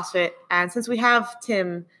back to CrossFit. And since we have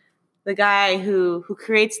Tim, the guy who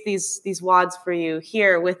creates these wods for you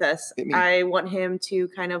here with us, I want him to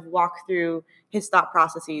kind of walk through his thought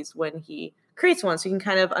processes when he creates one so you can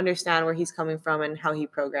kind of understand where he's coming from and how he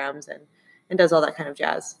programs and does all that kind of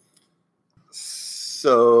jazz.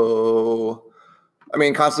 So, I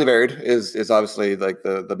mean, constantly varied is obviously like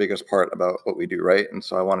the biggest part about what we do, right? And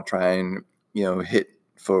so I want to try and, hit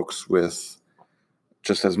folks with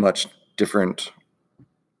just as many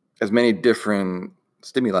different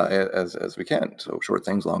stimuli as we can. So short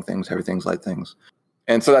things, long things, heavy things, light things.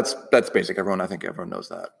 And so that's basic. I think everyone knows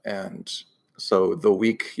that. And so the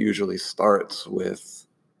week usually starts with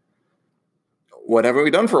what haven't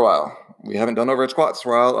we done for a while? We haven't done overhead squats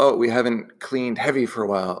for a while. Oh, we haven't cleaned heavy for a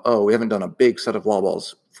while. Oh, we haven't done a big set of wall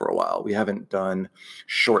balls for a while. We haven't done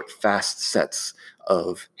short, fast sets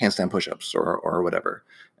of handstand push-ups or whatever.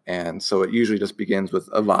 And so it usually just begins with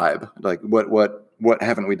a vibe, like what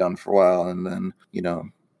haven't we done for a while? And then,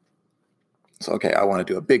 so, okay, I want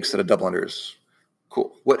to do a big set of double unders.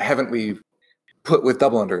 Cool. What haven't we put with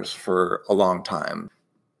double unders for a long time?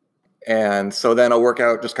 And so then a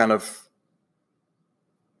workout just kind of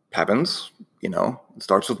happens, it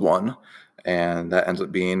starts with one, and that ends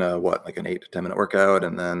up being like an 8 to 10 minute workout,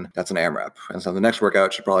 and then that's an AMRAP. And so the next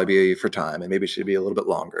workout should probably be for time, and maybe it should be a little bit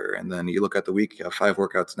longer. And then you look at the week, you have 5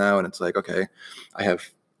 workouts now, and it's like, okay, I have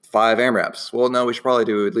 5 AMRAPs. Well, no, we should probably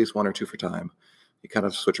do at least 1 or 2 for time. You kind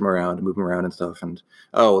of switch them around and move them around and stuff. And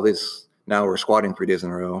now we're squatting 3 days in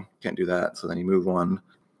a row. Can't do that. So then you move one,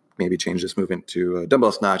 maybe change this movement to a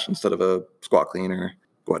dumbbell snatch instead of a squat clean or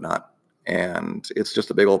whatnot. And it's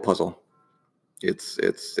just a big old puzzle. It's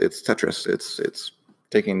Tetris. It's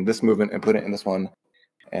taking this movement and putting it in this one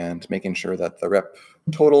and making sure that the rep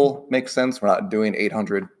total makes sense. We're not doing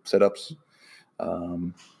 800 sit-ups,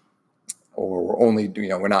 or we're only doing,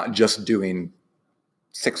 we're not just doing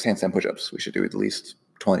 6 handstand push-ups. We should do at least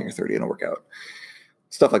 20 or 30 in a workout.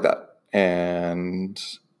 Stuff like that. And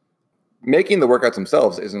making the workouts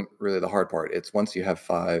themselves isn't really the hard part. It's once you have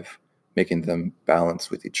 5, making them balance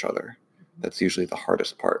with each other. That's usually the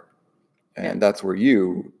hardest part. And that's where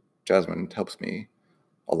you, Jasmine, helps me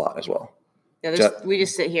a lot as well. Yeah, we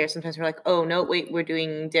just sit here. Sometimes we're like, oh, no, wait, we're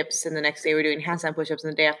doing dips. And the next day we're doing handstand push-ups.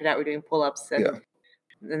 And the day after that, we're doing pull-ups. And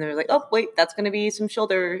then they're like, oh, wait, that's going to be some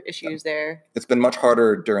shoulder issues there. It's been much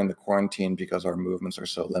harder during the quarantine because our movements are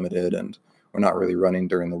so limited and we're not really running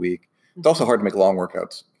during the week. It's also hard to make long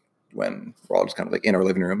workouts when we're all just kind of like in our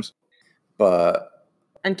living rooms.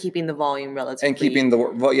 And keeping the volume relatively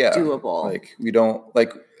doable. Like we don't,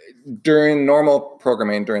 like during normal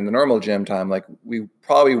programming, during the normal gym time, like we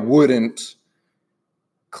probably wouldn't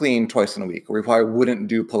clean twice in a week, or we probably wouldn't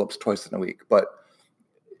do pull-ups twice in a week. But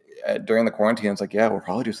during the quarantine, it's like, we'll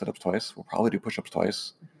probably do sit-ups twice. We'll probably do push-ups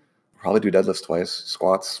twice. We'll probably do deadlifts twice.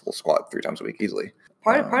 Squats, we'll squat 3 times a week easily.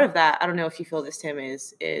 Part of that, I don't know if you feel this, Tim,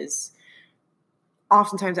 is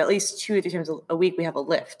oftentimes at least 2 or 3 times a week we have a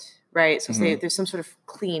lift, right? So say there's some sort of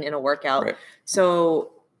clean in a workout. Right.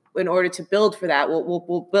 So in order to build for that,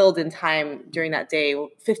 we'll build in time during that day,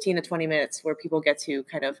 15 to 20 minutes where people get to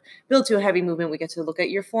kind of build to a heavy movement. We get to look at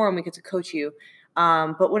your form. We get to coach you.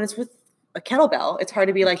 But when it's with a kettlebell, it's hard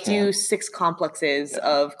to be like, do 6 complexes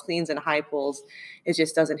of cleans and high pulls. It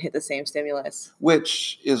just doesn't hit the same stimulus.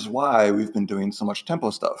 Which is why we've been doing so much tempo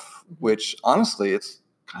stuff, which honestly, it's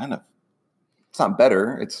not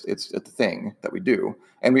better. It's a thing that we do.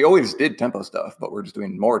 And we always did tempo stuff, but we're just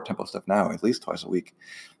doing more tempo stuff now, at least twice a week.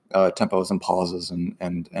 Tempos and pauses and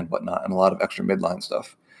whatnot, and a lot of extra midline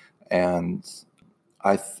stuff. And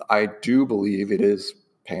I do believe it is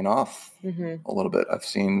paying off a little bit. I've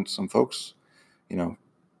seen some folks,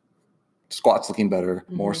 squats looking better,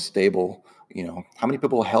 more stable. How many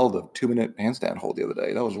people held a 2-minute handstand hold the other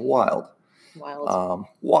day? That was wild.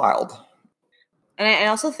 Wild. And I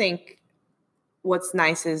also think what's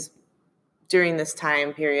nice is during this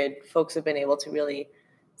time period, folks have been able to really,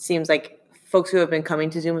 seems like folks who have been coming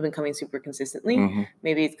to Zoom have been coming super consistently.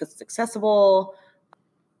 Maybe it's because it's accessible.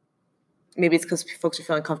 Maybe it's because folks are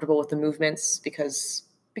feeling comfortable with the movements because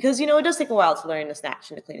it does take a while to learn to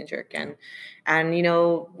snatch and to clean and jerk. And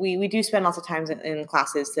we do spend lots of time in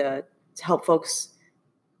classes to help folks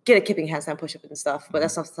get a kipping handstand push-up and stuff, but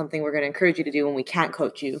that's not something we're going to encourage you to do when we can't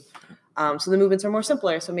coach you. So the movements are more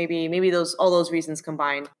simpler. So maybe all those reasons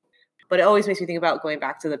combined. But it always makes me think about going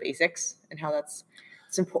back to the basics and how it's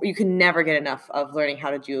important. You can never get enough of learning how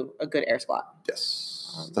to do a good air squat.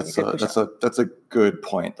 Yes, that's a good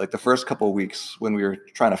point. Like the first couple of weeks when we were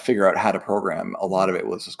trying to figure out how to program, a lot of it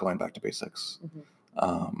was just going back to basics.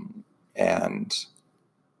 And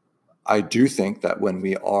I do think that when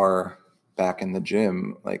we are back in the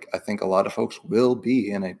gym, like I think a lot of folks will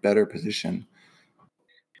be in a better position,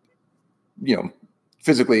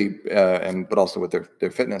 physically, but also with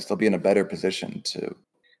their fitness. They'll be in a better position to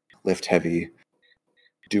lift heavy,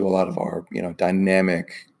 do a lot of our,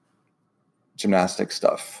 dynamic gymnastic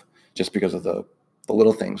stuff, just because of the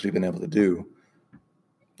little things we've been able to do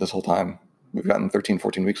this whole time. We've gotten 13,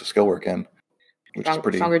 14 weeks of skill work in, which is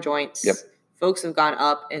pretty stronger joints. Yep. Folks have gone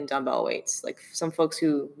up in dumbbell weights. Like some folks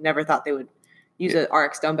who never thought they would use an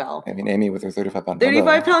RX dumbbell. I mean, Amy with her 35-pound dumbbell.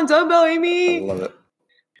 35-pound dumbbell, Amy. I love it.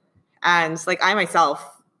 And like I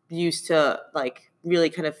myself used to like really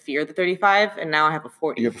kind of fear the 35, and now I have a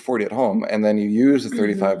 40. You have a 40 at home, and then you used the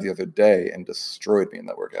 35 the other day and destroyed me in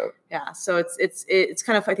that workout. Yeah, so it's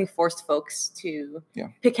kind of, I think, forced folks to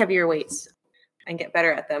pick heavier weights and get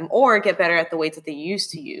better at them, or get better at the weights that they used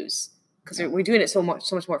to use, because we're doing it so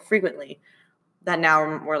much more frequently that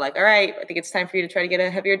now we're like, all right, I think it's time for you to try to get a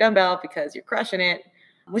heavier dumbbell because you're crushing it.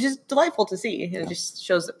 Which is delightful to see. It just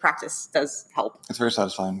shows that practice does help. It's very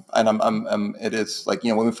satisfying, and it is like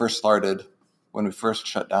when we first started, when we first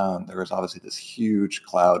shut down, there was obviously this huge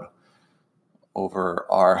cloud over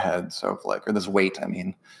our heads of like, or this weight,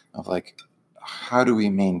 of like, how do we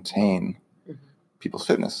maintain people's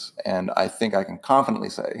fitness? And I think I can confidently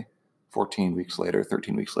say, 13 weeks later,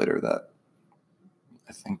 that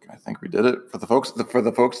I think we did it for the folks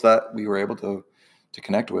that we were able to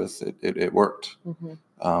connect with. It worked,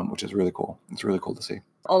 which is really cool. It's really cool to see.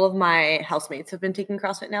 All of my housemates have been taking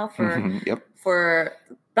CrossFit now for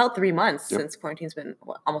about 3 months since quarantine's been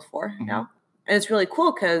almost 4 now. And it's really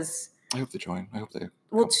cool because I hope they join.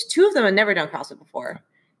 Well, 2 of them had never done CrossFit before.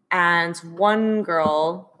 and one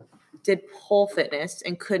girl did pole fitness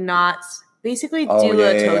and could not basically do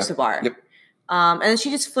a toes bar. Yep. And then she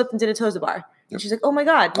just flipped and did a toes bar. Yep. And she's like, oh my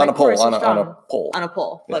God. On a pole, on a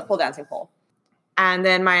pole, like pole dancing pole. And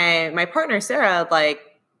then my partner, Sarah, like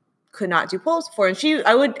could not do poles before. And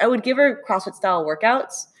I would give her CrossFit style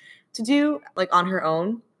workouts to do like on her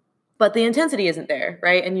own, but the intensity isn't there,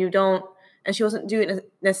 right? And she wasn't doing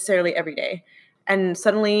it necessarily every day. And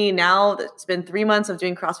suddenly now it's been 3 months of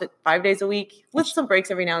doing CrossFit 5 days a week with some breaks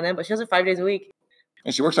every now and then, but she does it 5 days a week.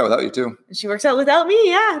 And she works out without you too. And she works out without me.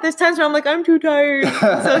 Yeah. There's times where I'm like, I'm too tired.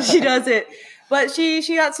 So she does it. But she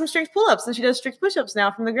got some strict pull-ups and she does strict push-ups now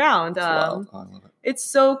from the ground. Wow. I love it. It's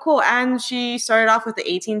so cool. And she started off with the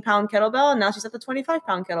 18-pound kettlebell and now she's at the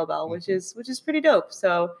 25-pound kettlebell, which is pretty dope.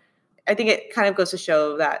 So I think it kind of goes to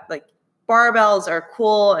show that like barbells are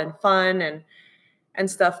cool and fun and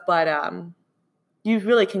stuff, but you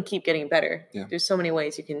really can keep getting better. Yeah. There's so many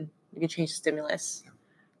ways you can change the stimulus. Yeah.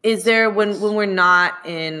 Is there, when we're not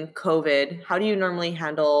in COVID, how do you normally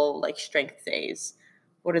handle like strength days?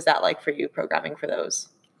 What is that like for you, programming for those?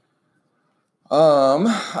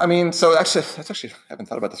 I mean, so actually, I haven't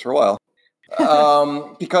thought about this for a while.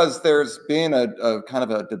 Because there's been a kind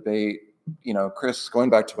of a debate, Chris, going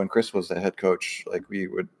back to when Chris was the head coach, like we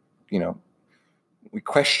would, we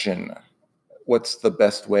question what's the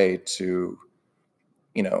best way to,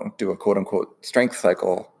 do a quote unquote strength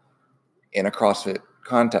cycle in a CrossFit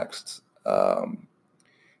context.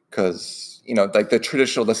 Because, like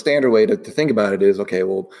the standard way to think about it is, okay,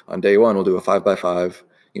 well, on day one, we'll do a 5x5,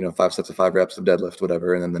 5 sets of 5 reps of deadlift,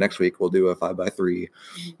 whatever. And then the next week we'll do a 5x3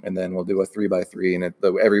 and then we'll do a 3x3. And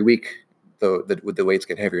every week the weights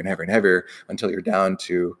get heavier and heavier and heavier until you're down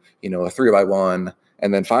to, a 3x1.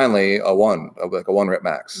 And then finally a 1 rep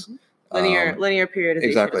max. Mm-hmm. Linear periodization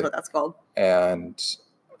exactly. is what that's called. And,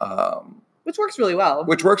 which works really well.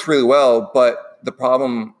 But the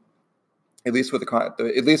problem, at least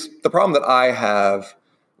the problem that I have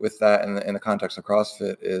with that in the context of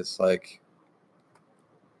CrossFit is like,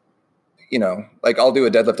 like I'll do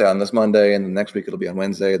a deadlift day on this Monday and the next week it'll be on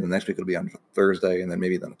Wednesday and the next week it'll be on Thursday and then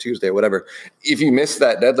maybe on Tuesday or whatever. If you miss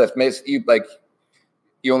that deadlift,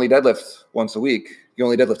 you only deadlift once a week. You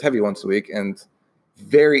only deadlift heavy once a week, and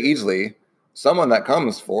very easily someone that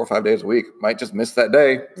comes 4 or 5 days a week might just miss that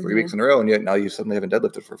day 3 weeks in a row, and yet now you suddenly haven't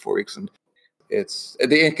deadlifted for 4 weeks. And it's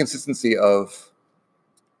the inconsistency of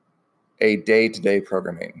a day-to-day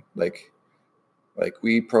programming. Like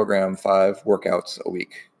we program 5 workouts a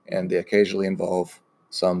week, and they occasionally involve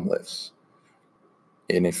some lifts.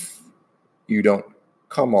 And if you don't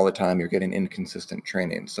come all the time, you're getting inconsistent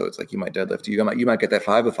training. So it's like you might deadlift. You might get that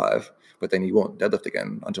 5 of 5, but then you won't deadlift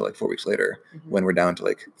again until like 4 weeks later when we're down to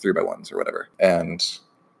like 3x1s or whatever. And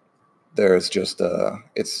there's just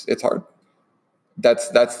it's hard. That's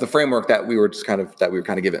the framework that we were kind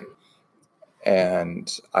of given.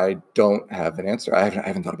 And I don't have an answer. I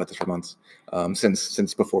haven't thought about this for months,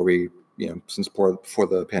 since before before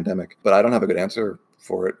the pandemic. But I don't have a good answer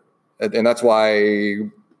for it, and that's why,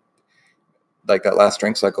 like that last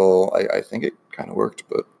strength cycle, I think it kind of worked,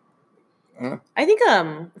 but I don't know. I think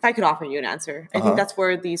if I could offer you an answer, I think that's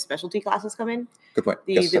where these specialty classes come in. Good point.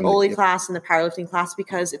 The Oli class and the powerlifting class,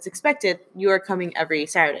 because it's expected you are coming every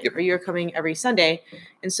Saturday or you're coming every Sunday,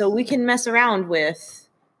 and so we can mess around with.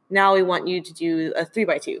 Now we want you to do a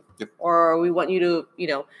 3x2, or we want you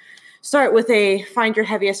to, start with find your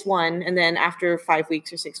heaviest one, and then after 5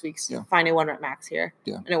 weeks or 6 weeks, find a 1 rep max here.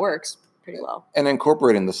 Yeah. And it works pretty well. And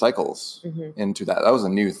incorporating the cycles into that was a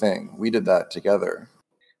new thing. We did that together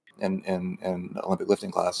in Olympic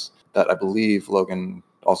lifting class that I believe Logan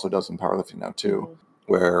also does in powerlifting now too,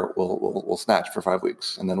 where we'll snatch for 5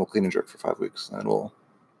 weeks, and then we'll clean and jerk for 5 weeks, and then we'll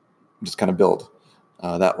just kind of build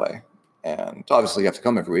that way. And obviously you have to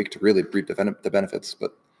come every week to really reap the benefits,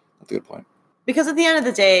 but that's a good point. Because at the end of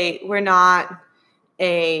the day, we're not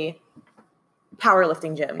a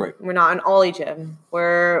powerlifting gym. Right. We're not an Ollie gym.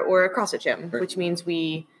 We're a CrossFit gym, which means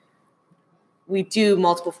we do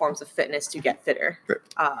multiple forms of fitness to get fitter. Right.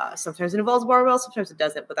 Sometimes it involves barbells, sometimes it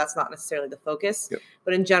doesn't, but that's not necessarily the focus. Yep.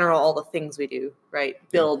 But in general, all the things we do,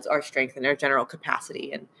 builds our strength and our general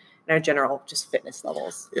capacity and our general just fitness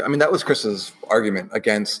levels. Yeah, I mean, that was Chris's argument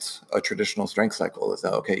against a traditional strength cycle, is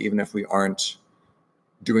that, okay, even if we aren't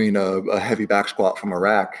doing a heavy back squat from a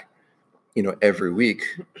rack, every week,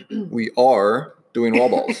 we are doing wall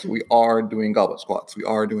balls. We are doing goblet squats. We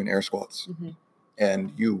are doing air squats.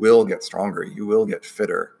 And you will get stronger. You will get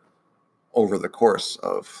fitter over the course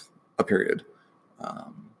of a period.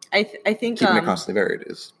 I think keeping it constantly varied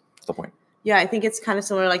is the point. Yeah, I think it's kind of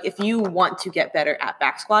similar. Like if you want to get better at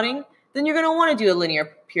back squatting, then you're going to want to do a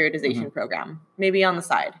linear periodization program, maybe on the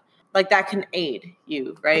side. Like that can aid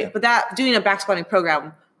you, right? Yeah. But that doing a back squatting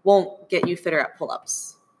program won't get you fitter at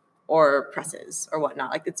pull-ups or presses or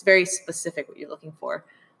whatnot. Like it's very specific what you're looking for.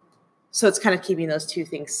 So it's kind of keeping those two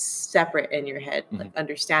things separate in your head, like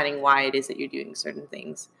understanding why it is that you're doing certain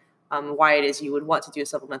things, why it is you would want to do a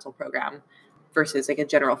supplemental program versus like a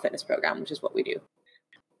general fitness program, which is what we do.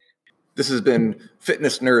 This has been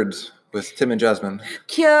Fitness Nerds with Tim and Jasmine.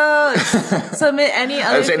 Cute. Submit any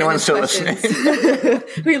other Is anyone still questions.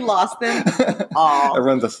 listening? We lost them. Aw.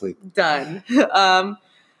 Everyone's asleep. Done.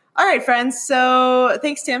 All right, friends. So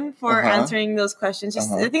thanks, Tim, for answering those questions.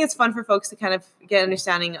 I think it's fun for folks to kind of get an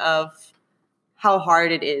understanding of how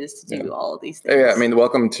hard it is to do all of these things. Yeah, I mean,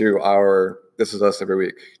 welcome to our This Is Us every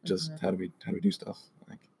week. Just how do we do stuff?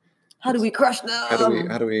 Like, how do we crush them? How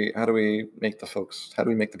do we make the folks? How do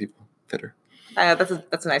we make the people fitter?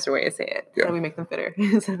 That's a nicer way to say it. Yeah. How do we make them fitter?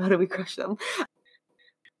 Instead of how do we crush them?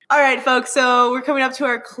 All right, folks. So we're coming up to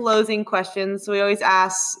our closing questions. So we always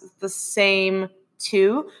ask the same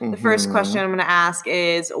two. The first question I'm going to ask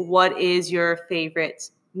is, what is your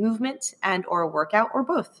favorite movement and or workout or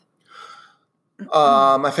both?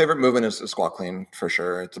 My favorite movement is squat clean for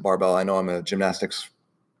sure. It's a barbell. I know I'm a gymnastics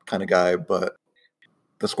kind of guy, but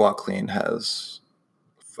the squat clean has,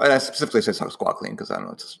 I specifically say squat clean because I don't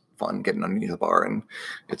know, it's fun getting underneath the bar and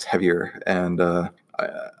it's heavier. And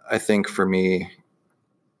I think for me,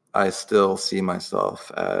 I still see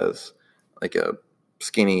myself as like a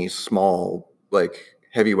skinny, small, like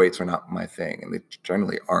heavy weights are not my thing. And they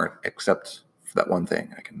generally aren't, except for that one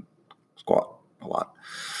thing. I can squat a lot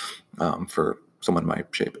for someone my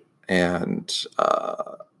shape. And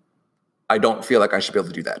I don't feel like I should be able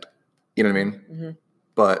to do that. You know what I mean?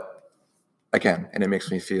 But I can. And it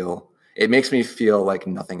makes me feel like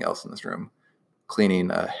nothing else in this room,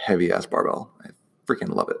 cleaning a heavy ass barbell. I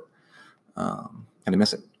freaking love it. And I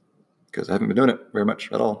miss it because I haven't been doing it very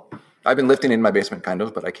much at all. I've been lifting in my basement kind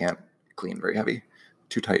of, but I can't clean very heavy.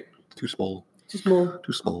 Too tight, too small. Too small.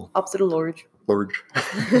 Too small. Opposite of large. Large.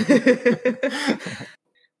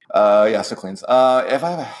 Yeah, so cleans. If I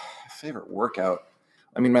have a favorite workout,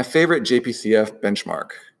 I mean, my favorite JPCF benchmark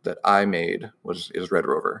that I made is Red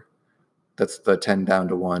Rover. That's the 10 down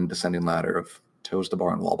to 1 descending ladder of toes to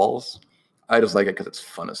bar and wall balls. I just like it because it's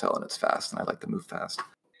fun as hell and it's fast, and I like to move fast.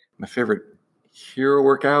 My favorite hero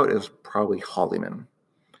workout is probably Hollyman.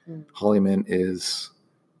 Hollyman is,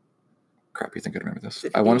 crap, you think I'd remember this?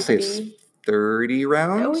 I want to say it's 30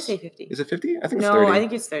 rounds. I always say 50. Is it 50? I think it's 30. No, I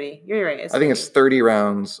think it's 30. You're right. I think it's 30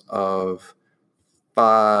 rounds of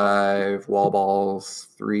 5 wall balls,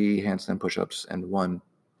 3 handstand push-ups, and 1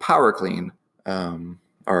 power clean.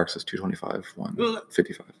 RX is 225,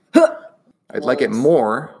 155. I'd like it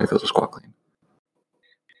more if it was a squat clean.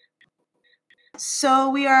 So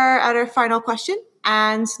we are at our final question.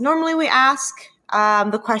 And normally we ask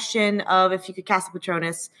the question of, if you could cast a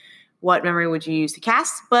Patronus, what memory would you use to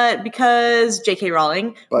cast? But because J.K.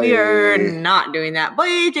 Rowling, we are not doing that.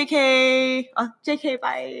 Bye, J.K. J.K.,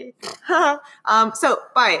 bye. So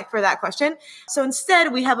bye for that question. So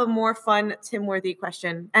instead, we have a more fun Tim-worthy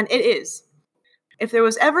question. And it is, if there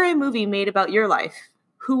was ever a movie made about your life,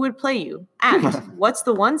 who would play you? And what's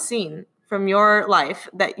the one scene from your life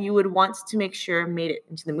that you would want to make sure made it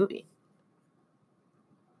into the movie?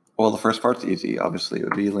 Well, the first part's easy. Obviously, it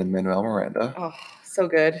would be Lin-Manuel Miranda. Oh, so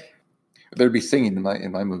good. There'd be singing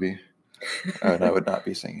in my movie, and I would not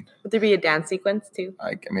be singing. Would there be a dance sequence too?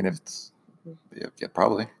 I mean, if it's yeah,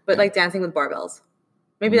 probably. But like dancing with barbells.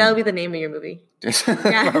 Maybe that would be the name of your movie.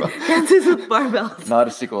 Yeah, Dances with Barbells. Not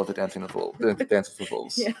a sequel to Dances with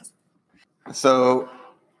Wolves. Yes. So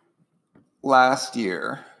last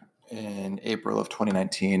year, in April of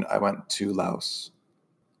 2019, I went to Laos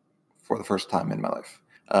for the first time in my life.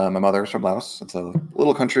 My mother's from Laos. It's a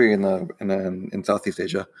little country in Southeast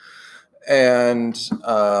Asia, and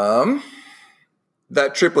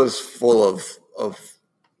that trip was full of.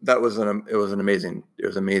 It was an amazing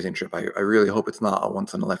trip. I really hope it's not a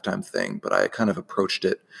once in a lifetime thing, but I kind of approached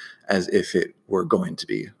it as if it were going to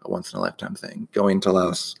be a once in a lifetime thing. Going to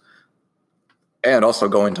Laos, and also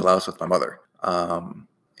going to Laos with my mother,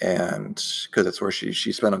 and because it's where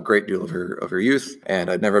she spent a great deal of her youth, and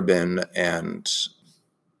I'd never been. And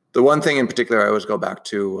the one thing in particular I always go back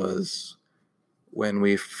to was when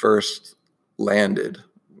we first landed.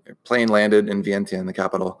 Plane landed in Vientiane, the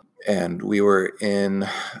capital. And we were in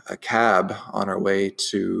a cab on our way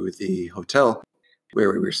to the hotel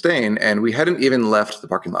where we were staying, and we hadn't even left the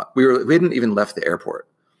parking lot. We hadn't even left the airport.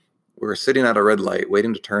 We were sitting at a red light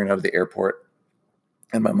waiting to turn out of the airport,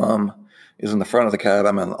 and my mom is in the front of the cab.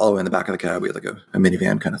 I'm all the way in the back of the cab. We had like a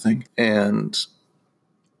minivan kind of thing. And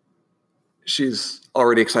she's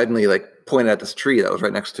already excitedly like pointed at this tree that was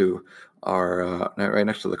right next to right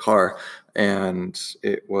next to the car. And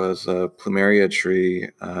it was a plumeria tree.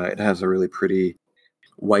 It has a really pretty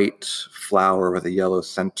white flower with a yellow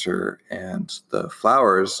center, and the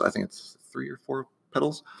flowers, I think it's 3 or 4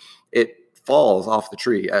 petals, it falls off the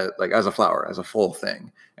tree as a flower, as a full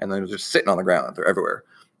thing, and then they're just sitting on the ground. They're everywhere.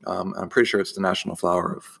 I'm pretty sure it's the national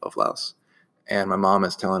flower of Laos. And my mom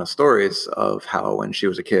is telling us stories of how when she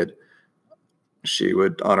was a kid, she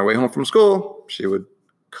would, on her way home from school, she would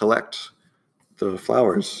collect the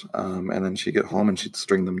flowers, and then she'd get home and she'd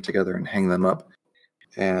string them together and hang them up.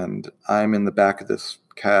 And I'm in the back of this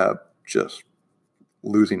cab just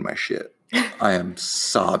losing my shit. I am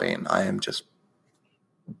sobbing. I am just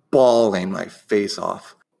bawling my face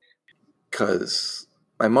off because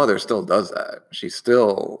my mother still does that. She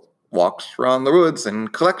still walks around the woods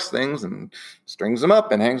and collects things and strings them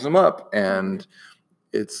up and hangs them up. And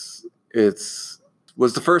it's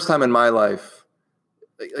was the first time in my life,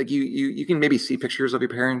 like you can maybe see pictures of your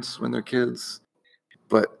parents when they're kids,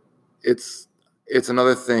 but it's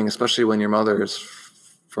another thing, especially when your mother is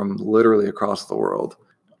from literally across the world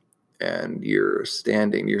and you're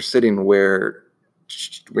sitting where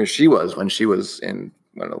she was when she was in,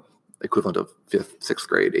 I don't know, equivalent of 5th, 6th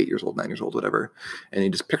grade, 8 years old, 9 years old, whatever. And you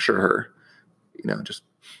just picture her, just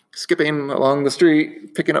skipping along the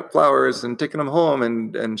street, picking up flowers and taking them home.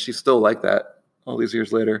 And she's still like that all these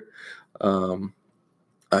years later.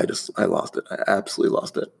 I lost it. I absolutely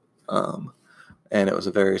lost it. And it was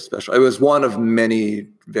it was one of many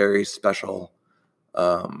very special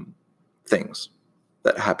things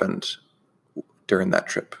that happened during that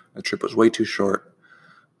trip. The trip was way too short.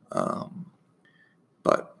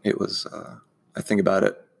 But it was, I think about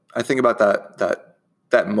it. I think about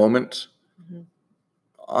that moment,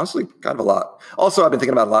 honestly, kind of a lot. Also, I've been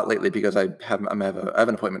thinking about it a lot lately because I have an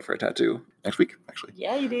appointment for a tattoo next week, actually.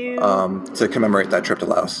 Yeah, you do. To commemorate that trip to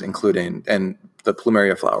Laos, and the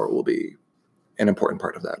plumeria flower will be an important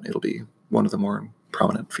part of that. It'll be one of the more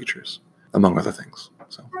prominent features, among other things.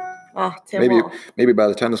 So Tim, maybe by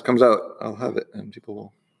the time this comes out, I'll have it, and people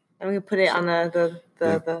will. And we can put it on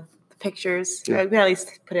the pictures. Yeah. We can at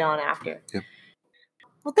least put it on after. Yeah.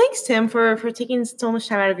 Well, thanks, Tim, for taking so much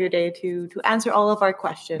time out of your day to answer all of our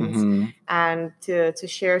questions and to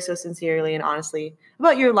share so sincerely and honestly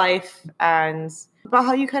about your life and about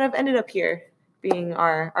how you kind of ended up here being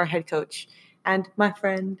our head coach and my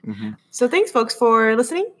friend. So thanks, folks, for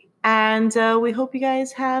listening. And we hope you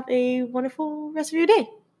guys have a wonderful rest of your day.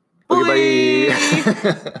 Okay, bye.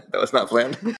 That was not planned.